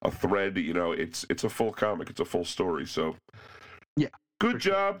a thread, you know, it's a full comic, it's a full story. So Yeah. good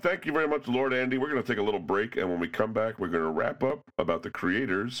job. Thank you very much, Lord Andy. We're going to take a little break, and when we come back, we're going to wrap up about the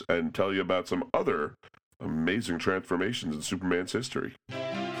creators and tell you about some other amazing transformations in Superman's history.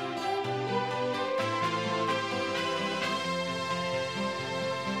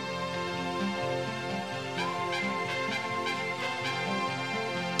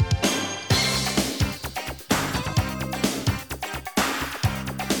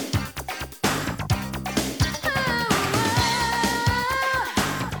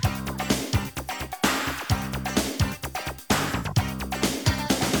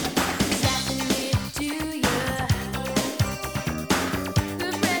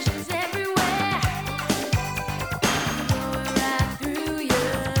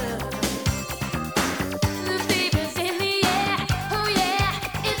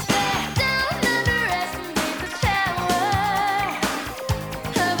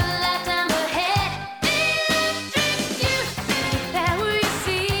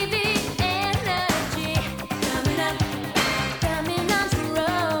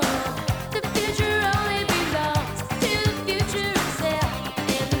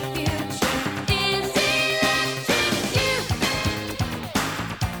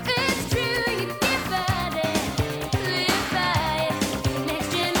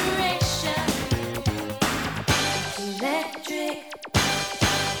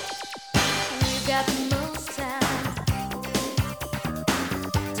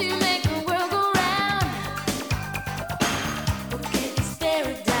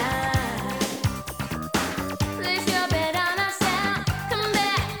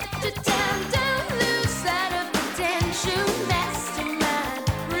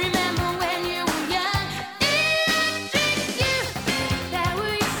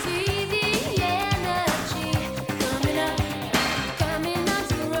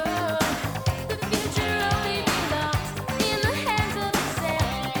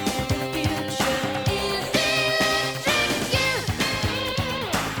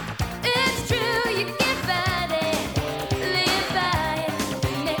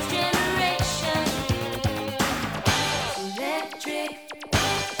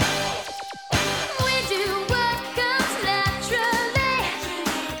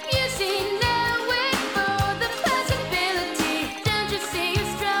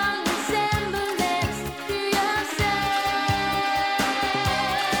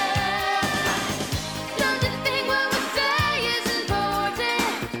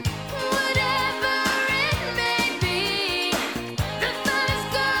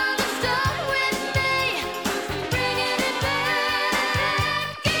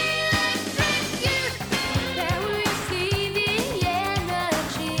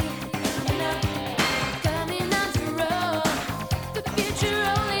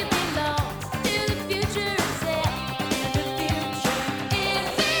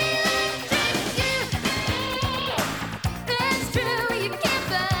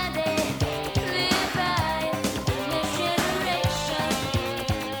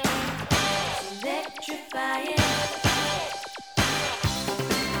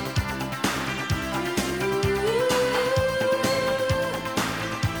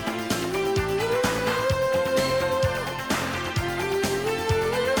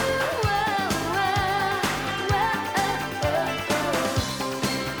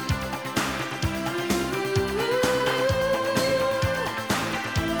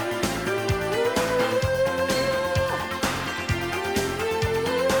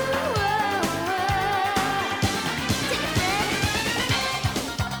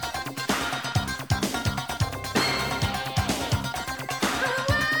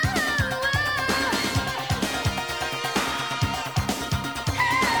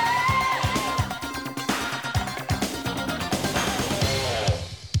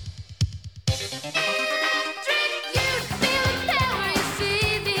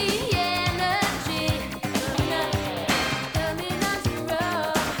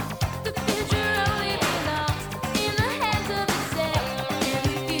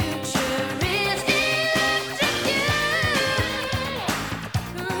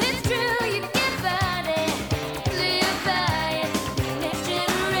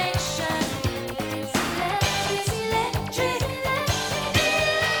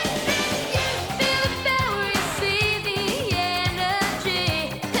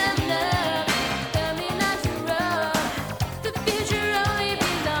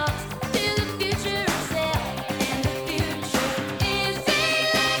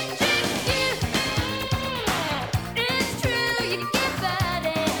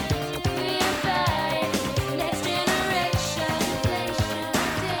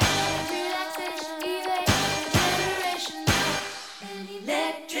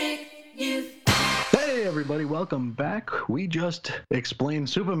 welcome back. We just explained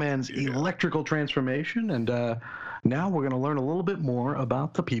Superman's electrical transformation, and now we're going to learn a little bit more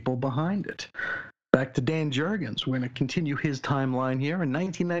about the people behind it. Back to Dan Jurgens. We're going to continue his timeline here. In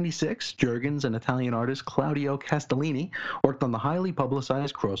 1996, Jurgens and Italian artist Claudio Castellini worked on the highly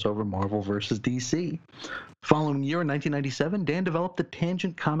publicized crossover Marvel vs. DC. Following year, in 1997, Dan developed the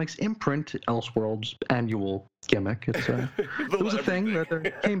Tangent Comics imprint, Elseworlds annual gimmick. It was a thing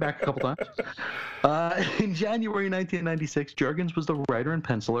that came back a couple times. In January 1996, Jurgens was the writer and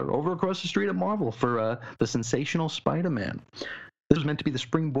penciler over across the street at Marvel for The Sensational Spider-Man. This was meant to be the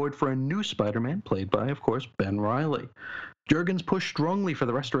springboard for a new Spider-Man, played by, of course, Ben Reilly. Jurgens pushed strongly for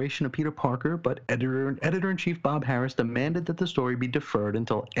the restoration of Peter Parker, but editor-in-chief Bob Harris demanded that the story be deferred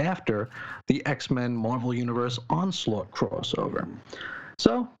until after the X-Men Marvel Universe Onslaught crossover.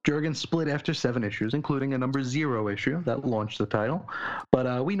 So, Jurgens split after 7 issues, including a number 0 issue that launched the title.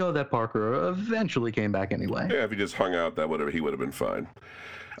 But we know that Parker eventually came back anyway. Yeah, if he just hung out, he would have been fine.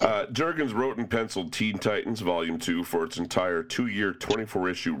 Jurgens wrote and penciled Teen Titans Volume 2 for its entire 2-year,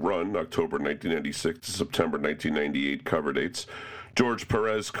 24-issue run, October 1996 to September 1998 cover dates. George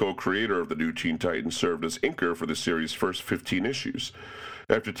Perez, co-creator of the new Teen Titans, served as inker for the series' first 15 issues.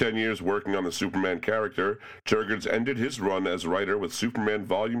 After 10 years working on the Superman character, Jurgens ended his run as writer with Superman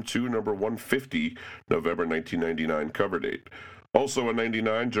Volume 2, number 150, November 1999 cover date. Also in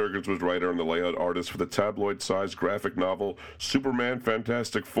 1999, Jurgens was writer and the layout artist for the tabloid-sized graphic novel Superman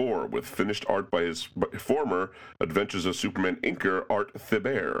Fantastic Four, with finished art by his former Adventures of Superman inker Art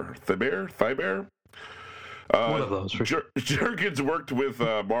Thibert. Thibert? One of those, for sure. Jurgens worked with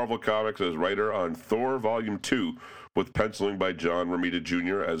Marvel Comics as writer on Thor Volume 2, with penciling by John Romita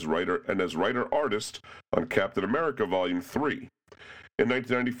Jr. as writer-artist on Captain America Volume 3. In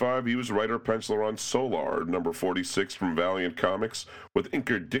 1995, he was writer-penciler on Solar, number 46 from Valiant Comics, with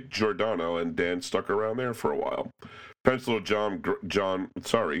inker Dick Giordano, and Dan stuck around there for a while. Penciler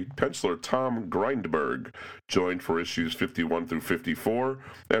Tom Grindberg joined for issues 51 through 54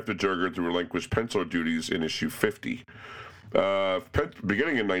 after Jurgens relinquished penciler duties in issue 50.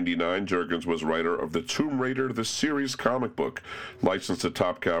 Beginning in 1999, Jurgens was writer of the Tomb Raider the Series comic book, licensed to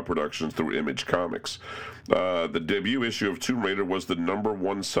Top Cow Productions through Image Comics. The debut issue of Tomb Raider was the number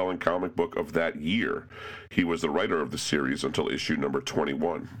 1 selling comic book of that year. He was the writer of the series until issue number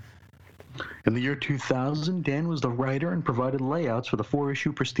 21. In the year 2000, Dan was the writer and provided layouts for the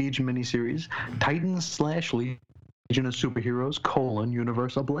 4-issue prestige miniseries Titans/Legion of Superheroes: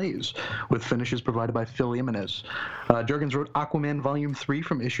 Universe Ablaze, with finishes provided by Phil Jimenez. Jurgens wrote Aquaman Volume 3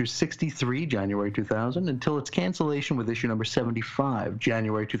 from issue 63, January 2000, until its cancellation with issue number 75,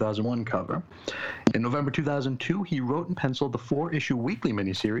 January 2001 cover. In November 2002, he wrote and penciled the 4-issue weekly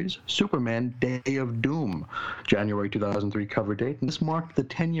miniseries Superman Day of Doom, January 2003 cover date, and this marked the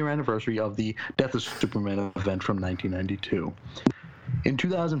 10-year anniversary of the Death of Superman event from 1992. In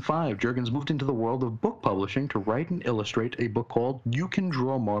 2005, Jurgens moved into the world of book publishing to write and illustrate a book called You Can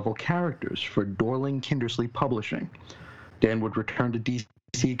Draw Marvel Characters for Dorling Kindersley Publishing. Dan would return to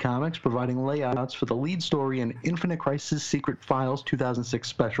DC Comics, providing layouts for the lead story in Infinite Crisis Secret Files 2006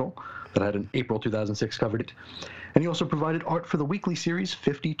 special that had an April 2006 cover date. And he also provided art for the weekly series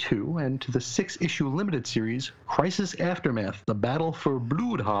 52 and to the 6-issue limited series Crisis Aftermath, The Battle for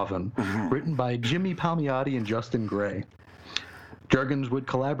Bloodhaven, written by Jimmy Palmiotti and Justin Gray. Jurgens would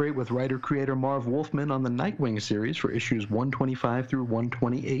collaborate with writer-creator Marv Wolfman on the Nightwing series for issues 125 through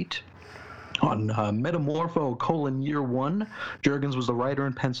 128. On Metamorpho: Year 1, Jurgens was the writer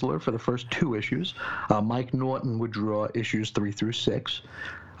and penciler for the first 2 issues. Mike Norton would draw issues 3 through 6.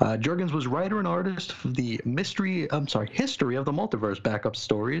 Jurgens was writer and artist for the History of the Multiverse backup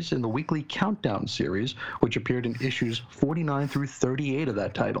stories in the weekly Countdown series, which appeared in issues 49 through 38 of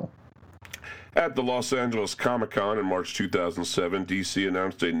that title. At the Los Angeles Comic-Con in March 2007, DC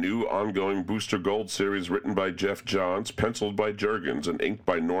announced a new ongoing Booster Gold series written by Jeff Johns, penciled by Jurgens, and inked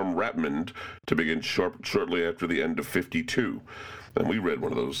by Norm Rapmund to begin shortly after the end of 52. And we read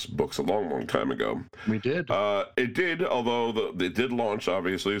one of those books a long, long time ago. We did. It did, although it did launch,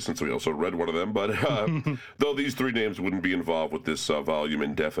 obviously, since we also read one of them. But though these 3 names wouldn't be involved with this volume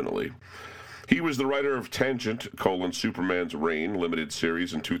indefinitely. He was the writer of Tangent: Superman's Reign limited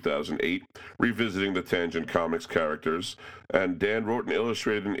series in 2008, revisiting the Tangent Comics characters, and Dan wrote and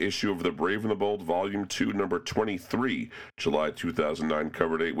illustrated an issue of The Brave and the Bold Volume 2, number 23, July 2009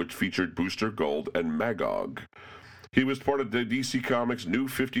 cover date, which featured Booster Gold and Magog. He was part of the DC Comics' New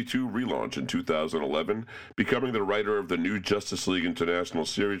 52 relaunch in 2011, becoming the writer of the new Justice League International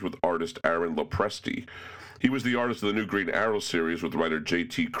series with artist Aaron Lopresti. He was the artist of the new Green Arrow series with writer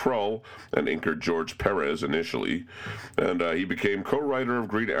J.T. Krull and inker George Perez initially. And he became co-writer of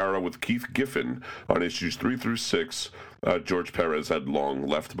Green Arrow with Keith Giffen on issues 3 through 6. George Perez had long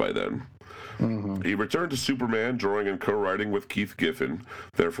left by then. Mm-hmm. He returned to Superman, drawing and co-writing with Keith Giffen.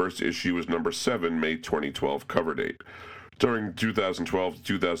 Their first issue was number 7, May 2012 cover date. During 2012 to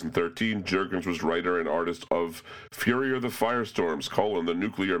 2013, Jurgens was writer and artist of Fury of the Firestorms, The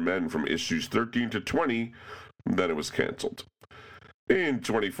Nuclear Men from issues 13 to 20, then it was canceled. In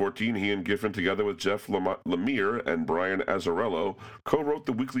 2014, he and Giffen, together with Jeff Lemire and Brian Azzarello, co-wrote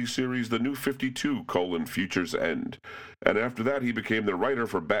the weekly series The New 52, Future's End. And after that, he became the writer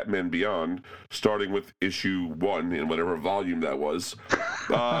for Batman Beyond, starting with issue 1, in whatever volume that was,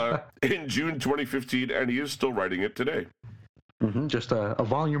 in June 2015, and he is still writing it today. Mm-hmm. Just a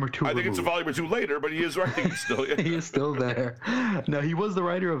volume or two. I think it's a volume or two later, but he is writing still. Yeah. He is still there. Now, he was the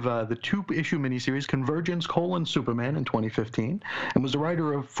writer of the 2-issue miniseries Convergence: Superman in 2015, and was the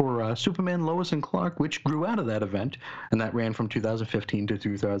writer for Superman, Lois and Clark, which grew out of that event, and that ran from 2015 to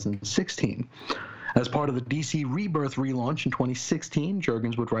 2016. As part of the DC Rebirth relaunch in 2016,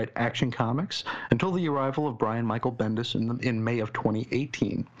 Jurgens would write Action Comics until the arrival of Brian Michael Bendis in May of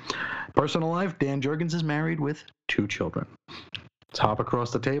 2018. Personal life, Dan Jurgens is married with 2 children. Let's hop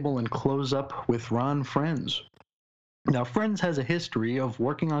across the table and close up with Ron Frenz. Now, Friends has a history of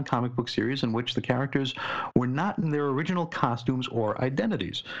working on comic book series in which the characters were not in their original costumes or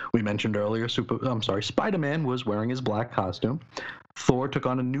identities. We mentioned earlier, Spider-Man was wearing his black costume. Thor took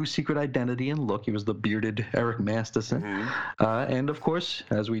on a new secret identity and look. He was the bearded Eric Masterson. Mm-hmm. And, of course,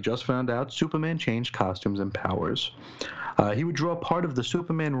 as we just found out, Superman changed costumes and powers. He would draw part of the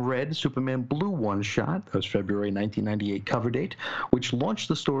Superman Red, Superman Blue one-shot, that was February 1998 cover date, which launched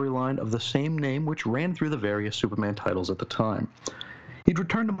the storyline of the same name which ran through the various Superman titles at the time. He'd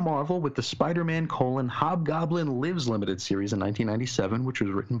returned to Marvel with the Spider-Man: Hobgoblin Lives limited series in 1997, which was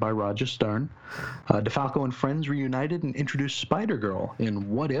written by Roger Stern. DeFalco and friends reunited and introduced Spider-Girl in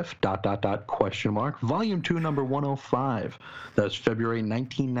What If, ... Volume 2, number 105. That was February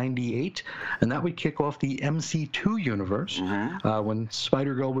 1998, and that would kick off the MC2 universe, when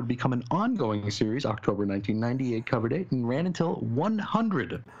Spider-Girl would become an ongoing series, October 1998 cover date, and ran until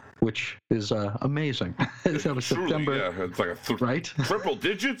 100. Which is amazing. That was Truly, September. Yeah, it's like right? Triple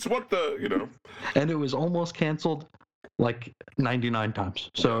digits? What the, And it was almost canceled like 99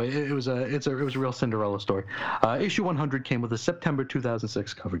 times. So it was a real Cinderella story. Issue 100 came with a September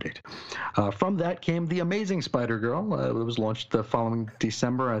 2006 cover date. From that came The Amazing Spider-Girl. It was launched the following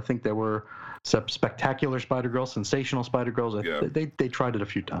December. I think there were Spectacular Spider-Girl, Sensational Spider-Girls. Yeah. They tried it a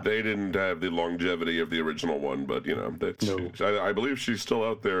few times. They didn't have the longevity of the original one, but that's. No. I believe she's still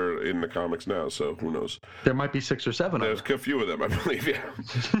out there in the comics now, so who knows? There might be 6 or 7 There's of them. a few of them, I believe,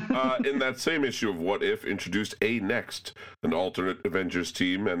 yeah. In that same issue of What If, introduced A-Next, an alternate Avengers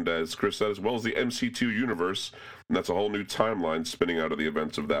team, and as Chris said, as well as the MC2 universe, and that's a whole new timeline spinning out of the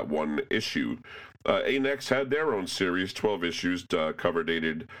events of that one issue. A-Next had their own series, 12 issues, cover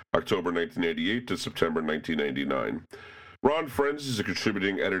dated October 1988 to September 1999. Ron Frenz is a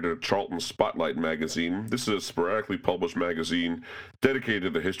contributing editor at Charlton Spotlight magazine. This is a sporadically published magazine dedicated to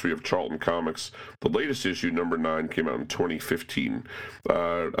the history of Charlton Comics. The latest issue, number 9, came out in 2015. We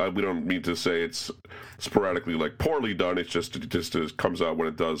don't mean to say it's sporadically like poorly done. It just comes out when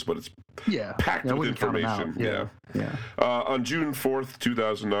it does, but it's packed with information. Yeah. On June 4th,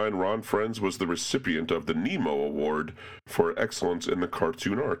 2009, Ron Frenz was the recipient of the Nemo Award for Excellence in the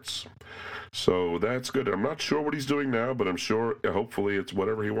Cartoon Arts. So that's good. I'm not sure what he's doing now, but I'm sure, hopefully, it's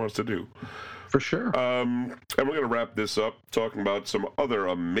whatever he wants to do. For sure. And we're going to wrap this up talking about some other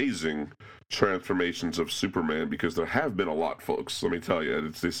amazing transformations of Superman, because there have been a lot, folks. Let me tell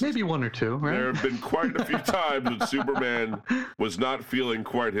you. Maybe 1 or 2, right? There have been quite a few times when Superman was not feeling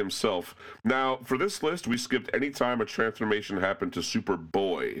quite himself. Now, for this list, we skipped any time a transformation happened to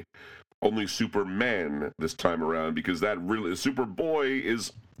Superboy. Only Superman this time around, because that really, Superboy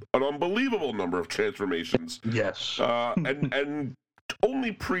is an unbelievable number of transformations. Yes. And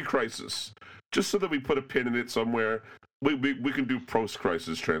only pre-crisis. Just so that we put a pin in it somewhere, we can do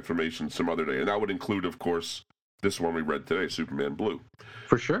post-crisis transformations some other day. And that would include, of course, this one we read today, Superman Blue.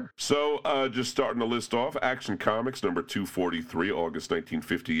 For sure. So, just starting the list off, Action Comics, number 243, August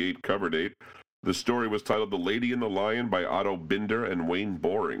 1958, cover date. The story was titled The Lady and the Lion by Otto Binder and Wayne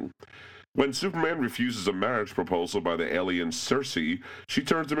Boring. When Superman refuses a marriage proposal by the alien Circe, she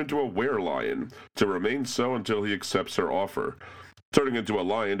turns him into a were-lion, to remain so until he accepts her offer. Turning into a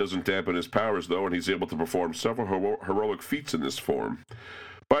lion doesn't dampen his powers, though, and he's able to perform several heroic feats in this form.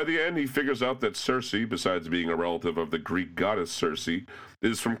 By the end, he figures out that Circe, besides being a relative of the Greek goddess Circe,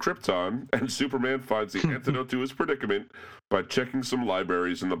 is from Krypton, and Superman finds the antidote to his predicament by checking some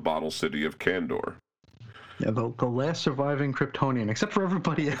libraries in the bottle city of Kandor. Yeah, the last surviving Kryptonian, except for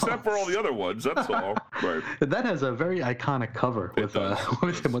everybody else. Except for all the other ones, that's all. Right. That has a very iconic cover with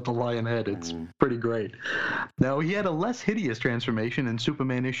him with the lion head. It's pretty great. Now, he had a less hideous transformation in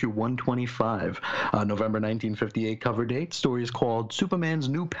Superman issue 125, November 1958 cover date. Story is called Superman's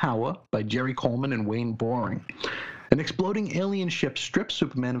New Power by Jerry Coleman and Wayne Boring. An exploding alien ship strips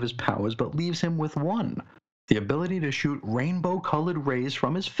Superman of his powers, but leaves him with one: the ability to shoot rainbow-colored rays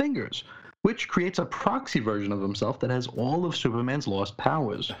from his fingers, which creates a proxy version of himself that has all of Superman's lost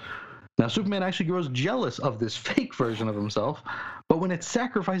powers. Now, Superman actually grows jealous of this fake version of himself, but when it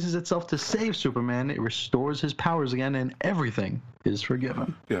sacrifices itself to save Superman, it restores his powers again, and everything is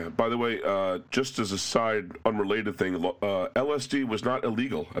forgiven. Yeah, by the way, just as a side, unrelated thing, LSD was not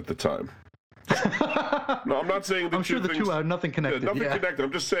illegal at the time. No, I'm not saying I'm sure the two are nothing connected. Yeah, nothing connected.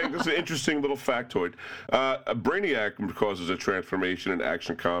 I'm just saying this is an interesting little factoid. Brainiac causes a transformation in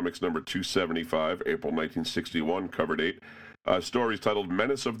Action Comics number 275, April 1961, cover date. Stories titled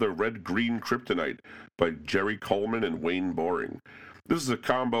Menace of the Red-Green Kryptonite by Jerry Coleman and Wayne Boring. This is a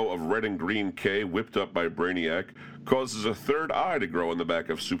combo of red and green K whipped up by Brainiac, causes a third eye to grow in the back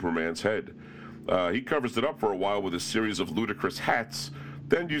of Superman's head. He covers it up for a while with a series of ludicrous hats,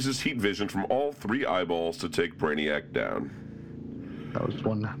 then uses heat vision from all three eyeballs to take Brainiac down. That was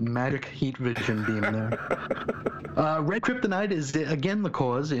one magic heat vision beam there. Red Kryptonite is again the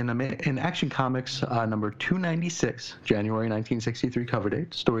cause in Action Comics number 296, January 1963 cover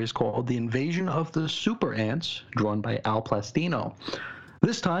date. The story is called The Invasion of the Super Ants, drawn by Al Plastino.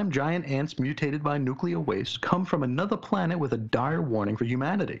 This time, giant ants mutated by nuclear waste come from another planet with a dire warning for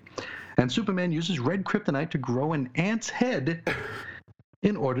humanity. And Superman uses red kryptonite to grow an ant's head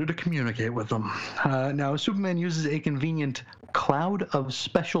in order to communicate with them. Now, Superman uses a convenient cloud of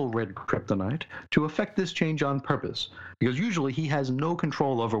special red kryptonite to effect this change on purpose, because usually he has no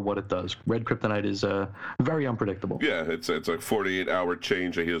control over what it does. Red kryptonite is very unpredictable. Yeah, it's a 48-hour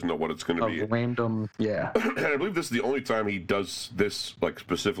change, and he doesn't know what it's going to be. Random, yeah. And I believe this is the only time he does this, like,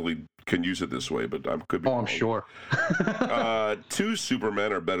 specifically can use it this way, but I could be wrong. I'm sure. Two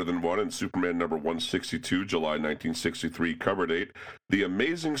Supermen are better than one in Superman number 162, July 1963 cover date. The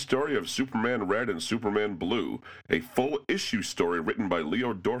Amazing Story of Superman Red and Superman Blue, a full issue story written by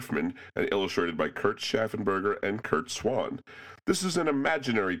Leo Dorfman and illustrated by Kurt Schaffenberger and Kurt Swan. This is an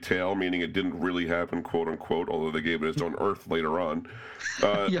imaginary tale, meaning it didn't really happen, quote-unquote, although they gave it its own Earth later on.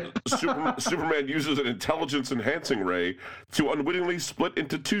 Superman uses an intelligence-enhancing ray to unwittingly split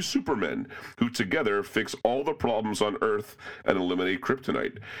into two Supermen, who together fix all the problems on Earth and eliminate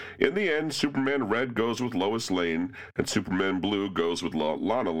kryptonite. In the end, Superman Red goes with Lois Lane, and Superman Blue goes with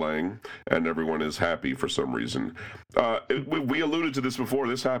Lana Lang, and everyone is happy for some reason. We alluded to this before.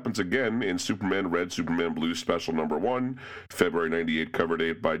 This happens again in Superman Red, Superman Blue Special Number 1, February 98 cover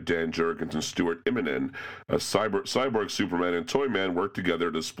date by Dan Jurgens and Stuart Immonen. Cyborg Superman and Toyman work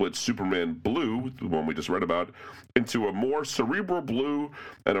together to split Superman Blue, the one we just read about, into a more cerebral blue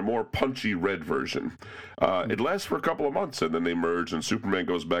and a more punchy red version. It lasts for a couple of months, and then they merge, and Superman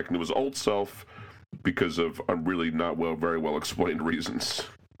goes back into his old self because of really not very well explained reasons.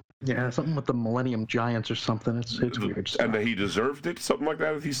 Yeah, something with the Millennium Giants or something. It's weird stuff. And he deserved it, something like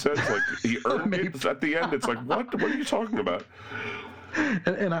that. He says, like he earned it at the end. It's like, what? What are you talking about?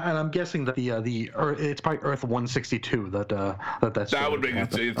 And I'm guessing that the Earth, it's probably Earth 162 that's that would make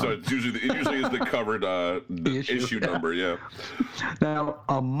it. So it usually is the covered issue number. Yeah. Now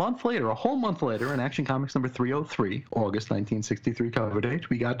a whole month later, in Action Comics number 303, August 1963 cover date,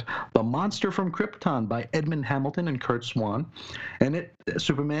 we got The Monster from Krypton by Edmund Hamilton and Kurt Swan, and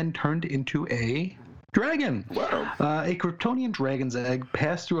Superman turned into a dragon. Wow. A Kryptonian dragon's egg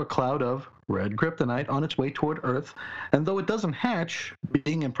passed through a cloud of red kryptonite on its way toward Earth, and though it doesn't hatch,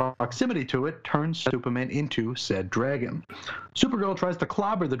 being in proximity to it turns Superman into said dragon. Supergirl tries to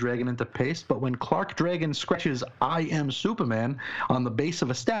clobber the dragon into paste, but when Clark Dragon scratches "I am Superman" on the base of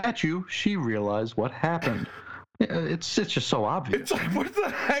a statue, she realized what happened. It's just so obvious. It's like, what the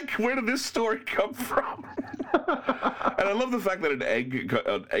heck? Where did this story come from? And I love the fact that an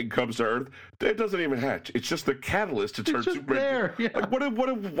egg comes to Earth. It doesn't even hatch. It's just the catalyst to turn Superman. There, yeah. Like,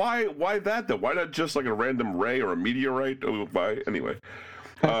 why that though? Why not just like a random ray or a meteorite? Why anyway?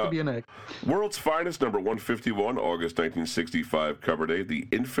 Has to be an egg. World's Finest, number 151, August 1965, cover date, The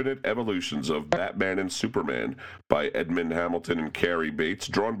Infinite Evolutions of Batman and Superman by Edmund Hamilton and Cary Bates,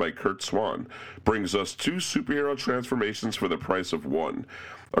 drawn by Kurt Swan, brings us 2 superhero transformations for the price of 1.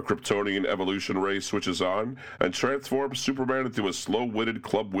 A Kryptonian evolution ray switches on and transforms Superman into a slow-witted,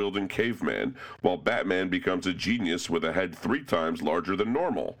 club-wielding caveman, while Batman becomes a genius with a head 3 times larger than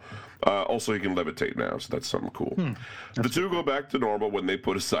normal. Also, he can levitate now, so that's something cool. The two go back to normal when they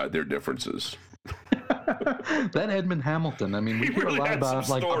put aside their differences. That Edmund Hamilton, I mean, we hear really a lot had about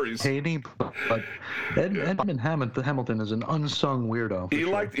some like stories. painting, but Edmund Hamilton is an unsung weirdo. for He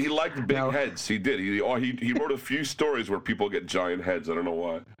sure. liked big Now- heads. He did. He wrote a few stories where people get giant heads. I don't know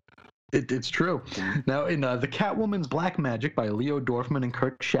why. It's true. Now, in The Catwoman's Black Magic by Leo Dorfman and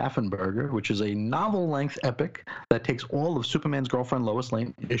Kurt Schaffenberger, which is a novel-length epic that takes all of Superman's girlfriend Lois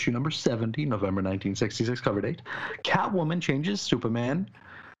Lane, issue number 70, November 1966 cover date, Catwoman changes Superman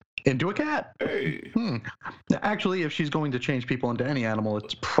into a cat. Hey. Actually, if she's going to change people into any animal,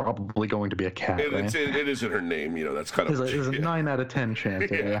 it's probably going to be a cat. Right? It is in her name, that's kind of... There's a 9 out of 10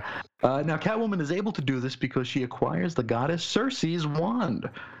 chance. Yeah. Now, Catwoman is able to do this because she acquires the goddess Circe's wand.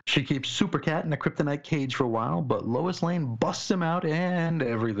 She keeps Super Cat in a kryptonite cage for a while, but Lois Lane busts him out and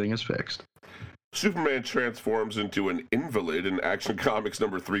everything is fixed. Superman transforms into an invalid in Action Comics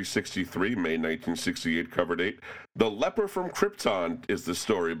number 363, May 1968 cover date. The Leper from Krypton is the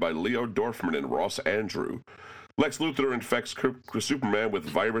story by Leo Dorfman and Ross Andrew. Lex Luthor infects Superman with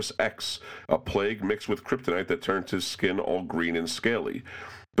Virus X, a plague mixed with kryptonite that turns his skin all green and scaly.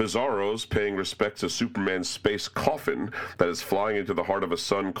 Bizarros, paying respect to Superman's space coffin that is flying into the heart of a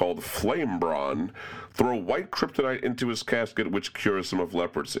sun called Flamebron, throw white kryptonite into his casket, which cures him of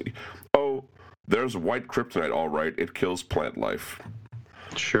leprosy. Oh, there's white kryptonite, all right. It kills plant life.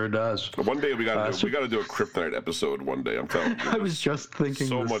 Sure does. One day we got to do a kryptonite episode. One day, I'm telling you. I was just thinking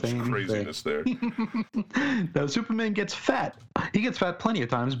so the much same craziness there. Now, Superman gets fat. He gets fat plenty of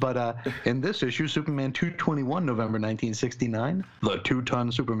times, but in this issue, Superman 221, November 1969, The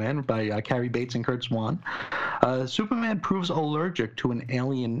 2-Ton Superman by Cary Bates and Kurt Swan, Superman proves allergic to an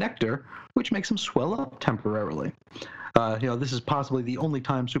alien nectar, which makes him swell up temporarily. This is possibly the only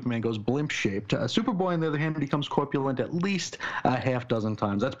time Superman goes blimp-shaped. Superboy, on the other hand, becomes corpulent at least a half dozen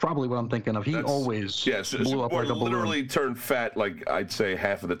times. That's probably what I'm thinking of. He always blew up like a balloon. Literally turned fat, like I'd say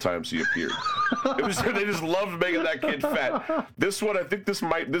half of the times he appeared. They just loved making that kid fat. This one, I think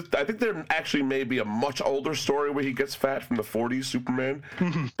I think there actually may be a much older story where he gets fat from the 40s Superman,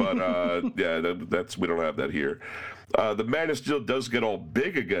 but we don't have that here. The Man of Steel does get all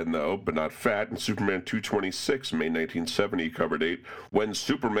big again, though, but not fat, in Superman 226, May 1970 cover date, When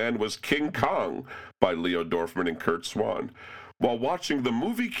Superman Was King Kong by Leo Dorfman and Kurt Swan. While watching the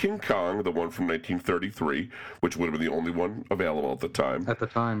movie King Kong, the one from 1933, which would have been the only one available at the time. At the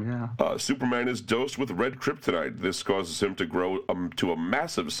time, yeah. Superman is dosed with red kryptonite. This causes him to grow to a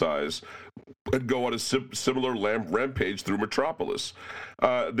massive size and go on a similar rampage through Metropolis.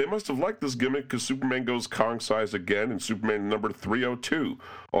 They must have liked this gimmick because Superman goes Kong-sized again in Superman number 302,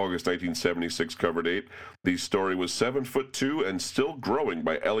 August 1976 cover date. The story was 7'2" and still growing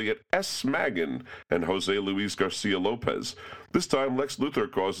by Elliot S. Maggin and Jose Luis Garcia Lopez. This time, Lex Luthor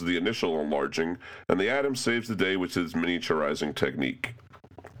causes the initial enlarging, and the Atom saves the day with his miniaturizing technique.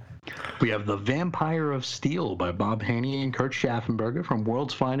 We have The Vampire of Steel by Bob Haney and Kurt Schaffenberger from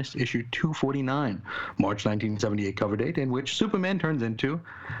World's Finest, issue 249, March 1978 cover date, in which Superman turns into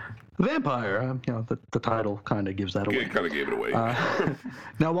a vampire. The title kind of gives that away. It kind of gave it away.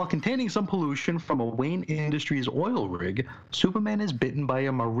 Now, while containing some pollution from a Wayne Industries oil rig, Superman is bitten by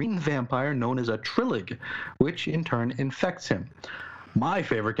a marine vampire known as a Trillig, which in turn infects him. My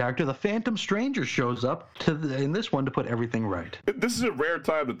favorite character, the Phantom Stranger, shows up in this one to put everything right. This is a rare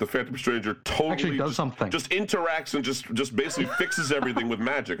time that the Phantom Stranger totally actually does something. Just interacts and just basically fixes everything with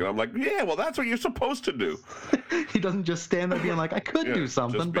magic. And I'm like, yeah, well, that's what you're supposed to do. He doesn't just stand there being like, I could do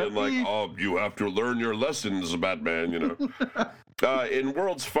something, just being but like, oh, you have to learn your lessons, Batman, In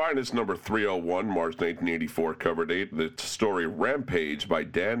World's Finest, number 301, March 1984 cover date, the story Rampage by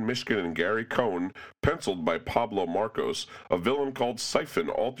Dan Mishkin and Gary Cohn, penciled by Pablo Marcos. A villain called Siphon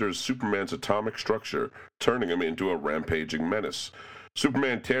alters Superman's atomic structure, turning him into a rampaging menace.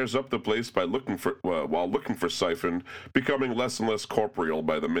 Superman tears up the place while looking for Siphon, becoming less and less corporeal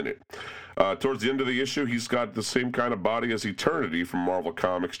by the minute. Towards the end of the issue, he's got the same kind of body as Eternity from Marvel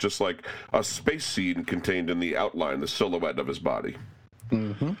Comics, just like a space seed contained in the outline, the silhouette of his body.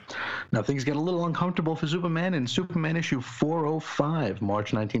 Mm-hmm. Now, things get a little uncomfortable for Superman in Superman issue 405,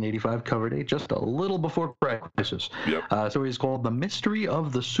 March 1985 cover date, just a little before Crisis. Yep. So he's called The Mystery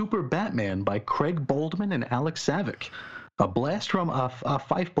of the Super Batman by Craig Boldman and Alex Savick. A blast from a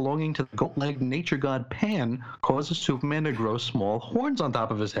fife belonging to the goat-legged nature god Pan causes Superman to grow small horns on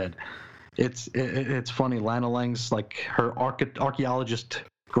top of his head. It's funny. Lana Lang's like her archaeologist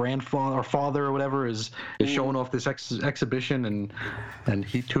grandfather or father or whatever is showing off this exhibition, and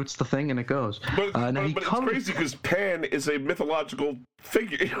he toots the thing and it goes. But it's crazy because Pan is a mythological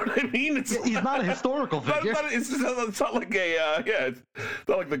figure. You know what I mean? He's not a historical figure. It's not like it's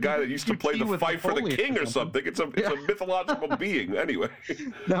not like the guy that used to play the fife for the king or something. It's a mythological being anyway.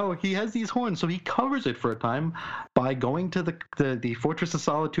 No, he has these horns, so he covers it for a time by going to the Fortress of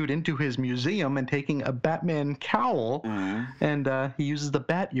Solitude into his museum and taking a Batman cowl, and he uses the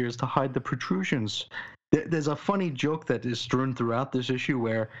bat ears to hide the protrusions. There's a funny joke that is strewn throughout this issue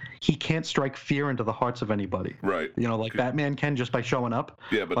where he can't strike fear into the hearts of anybody. Right. You know, like Batman can just by showing up.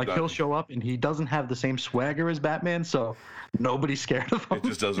 Yeah, but he'll show up and he doesn't have the same swagger as Batman, so nobody's scared of him. It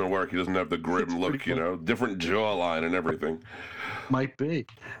just doesn't work. He doesn't have the grim look, you know, different jawline and everything. Might be.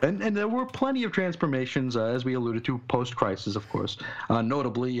 And there were plenty of transformations, as we alluded to, post-Crisis, of course.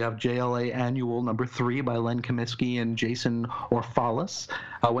 Notably, you have JLA Annual number 3 by Len Kaminsky and Jason Orfalis,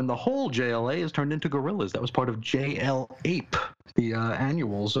 when the whole JLA is turned into gorillas. That was part of JL Ape, the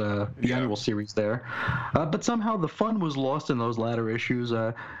annual series there. But somehow the fun was lost in those latter issues.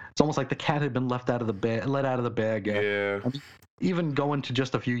 It's almost like the cat had been let out of the bag. Yeah. I mean, even going to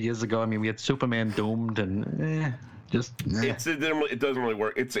just a few years ago, I mean, we had Superman Doomed and it doesn't really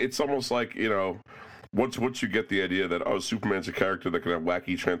work. It's almost like, you know, once you get the idea that Superman's a character that can have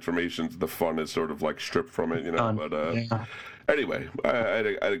wacky transformations, the fun is sort of like stripped from it, you know. But anyway, I had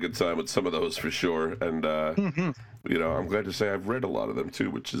a good time with some of those for sure, and you know, I'm glad to say I've read a lot of them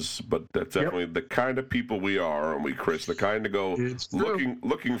too, but that's definitely the kind of people we are, aren't we, Chris? The kind to go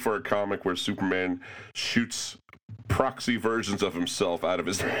looking for a comic where Superman shoots proxy versions of himself out of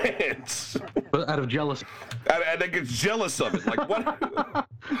his hands. Out of jealousy. And then gets jealous of it. Like, what?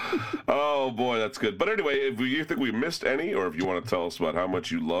 Oh, boy, that's good. But anyway, if you think we missed any, or if you want to tell us about how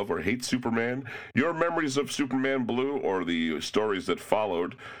much you love or hate Superman, your memories of Superman Blue, or the stories that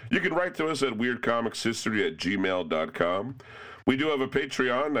followed, you can write to us at weirdcomicshistory@gmail.com. We do have a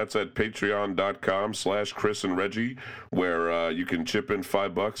Patreon. That's at patreon.com/Chris and Reggie, where you can chip in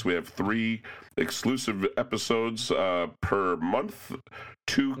 $5. We have 3 exclusive episodes per month.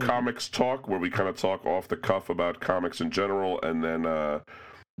 2 comics talk, where we kind of talk off the cuff about comics in general, and then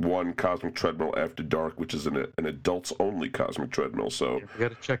 1 Cosmic Treadmill After Dark, which is an adults-only Cosmic Treadmill. So you got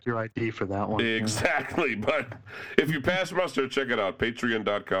to check your ID for that one. Exactly. But if you pass muster, check it out.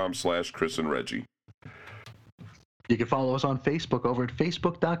 Patreon.com/Chris and Reggie. You can follow us on Facebook over at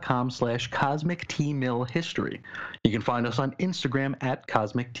facebook.com/Cosmic T Mill History. You can find us on Instagram at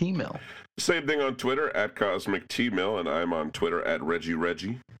Cosmic T Mill. Same thing on Twitter at Cosmic T Mill, and I'm on Twitter at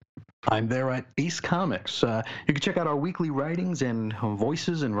Reggie. I'm there at Ace Comics. You can check out our weekly writings and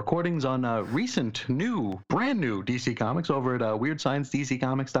voices and recordings on brand new DC Comics over at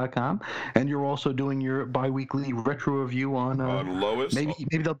WeirdScienceDCComics.com. And you're also doing your bi-weekly retro review on Lois. Maybe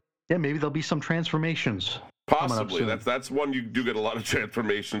there'll be some transformations. Possibly. That's one you do get a lot of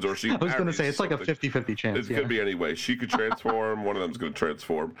transformations, or she. I was going to say it's like a 50-50 chance. It could be anyway. She could transform. One of them's going to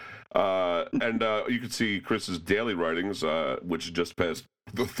transform. And you can see Chris's daily writings, which just passed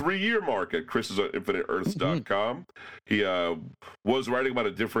the 3-year mark at chrisinfiniteearths.com. He was writing about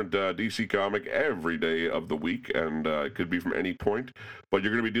a different DC comic every day of the week, and it could be from any point. But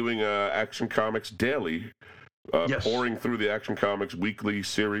you're going to be doing Action Comics daily. Yes. Pouring through the Action Comics weekly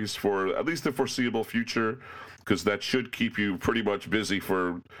series for at least the foreseeable future, because that should keep you pretty much busy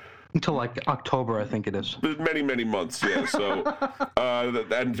for until like October, I think it is. Many months, yeah. So,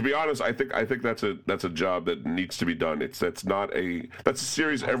 and to be honest, I think that's a job that needs to be done. That's a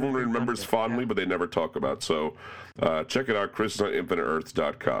series everyone remembers fondly, but they never talk about. So, check it out,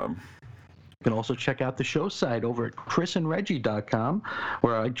 chrisinfiniteearths.com. You can also check out the show site over at chrisandreggie.com,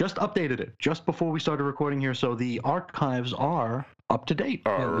 where I just updated it just before we started recording here, so the archives are up to date.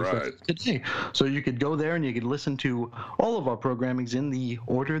 All right. Today. So you could go there and you could listen to all of our programmings in the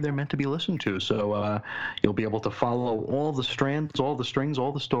order they're meant to be listened to. So you'll be able to follow all the strands, all the strings,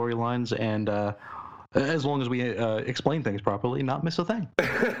 all the storylines, and as long as we explain things properly, not miss a thing.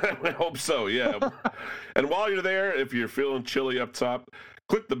 I hope so, yeah. And while you're there, if you're feeling chilly up top,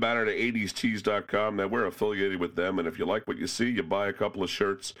 click the banner to 80stees.com. Now, we're affiliated with them, and if you like what you see, you buy a couple of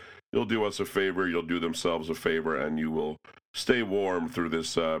shirts. You'll do us a favor, you'll do themselves a favor, and you will stay warm through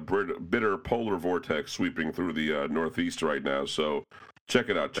this bitter polar vortex sweeping through the Northeast right now. So check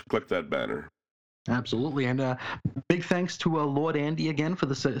it out. Click that banner. Absolutely. And big thanks to Lord Andy again for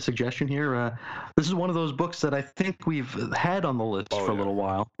the suggestion here. This is one of those books that I think we've had on the list for a little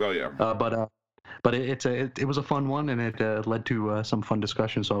while. Oh, yeah. But But it was a fun one, and it led to some fun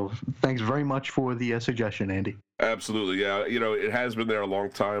discussion. So thanks very much for the suggestion, Andy. Absolutely, yeah. It has been there a long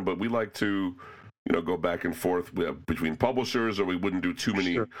time, but we like to, go back and forth between publishers, or we wouldn't do too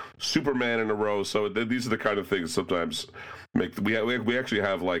many Superman in a row. So these are the kind of things sometimes we actually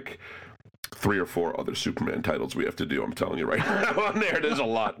have like 3 or 4 other Superman titles we have to do. I'm telling you right now on there. There's a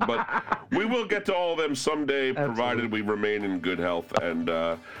lot, but we will get to all of them someday, provided we remain in good health, and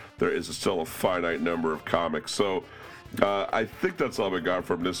there is still a finite number of comics. So I think that's all we got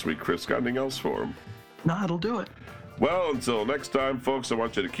from this week. Chris, got anything else for him? No, it'll do it. Well, until next time, folks, I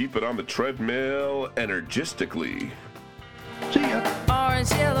want you to keep it on the treadmill energistically. See ya.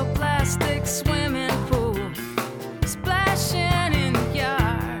 Orange, yellow, plastic swimming pool, splashing in the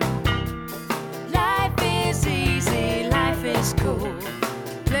yard. Life is easy, life is cool,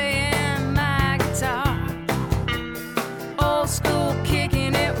 playing my guitar. Old school,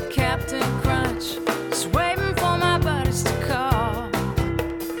 kicking it with Captain Crunch, just waiting for my buddies to call.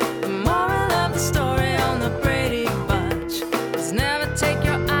 The moral of the story on the Brady Bunch is never take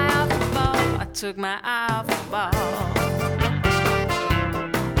your eye off the ball. I took my eye off the ball.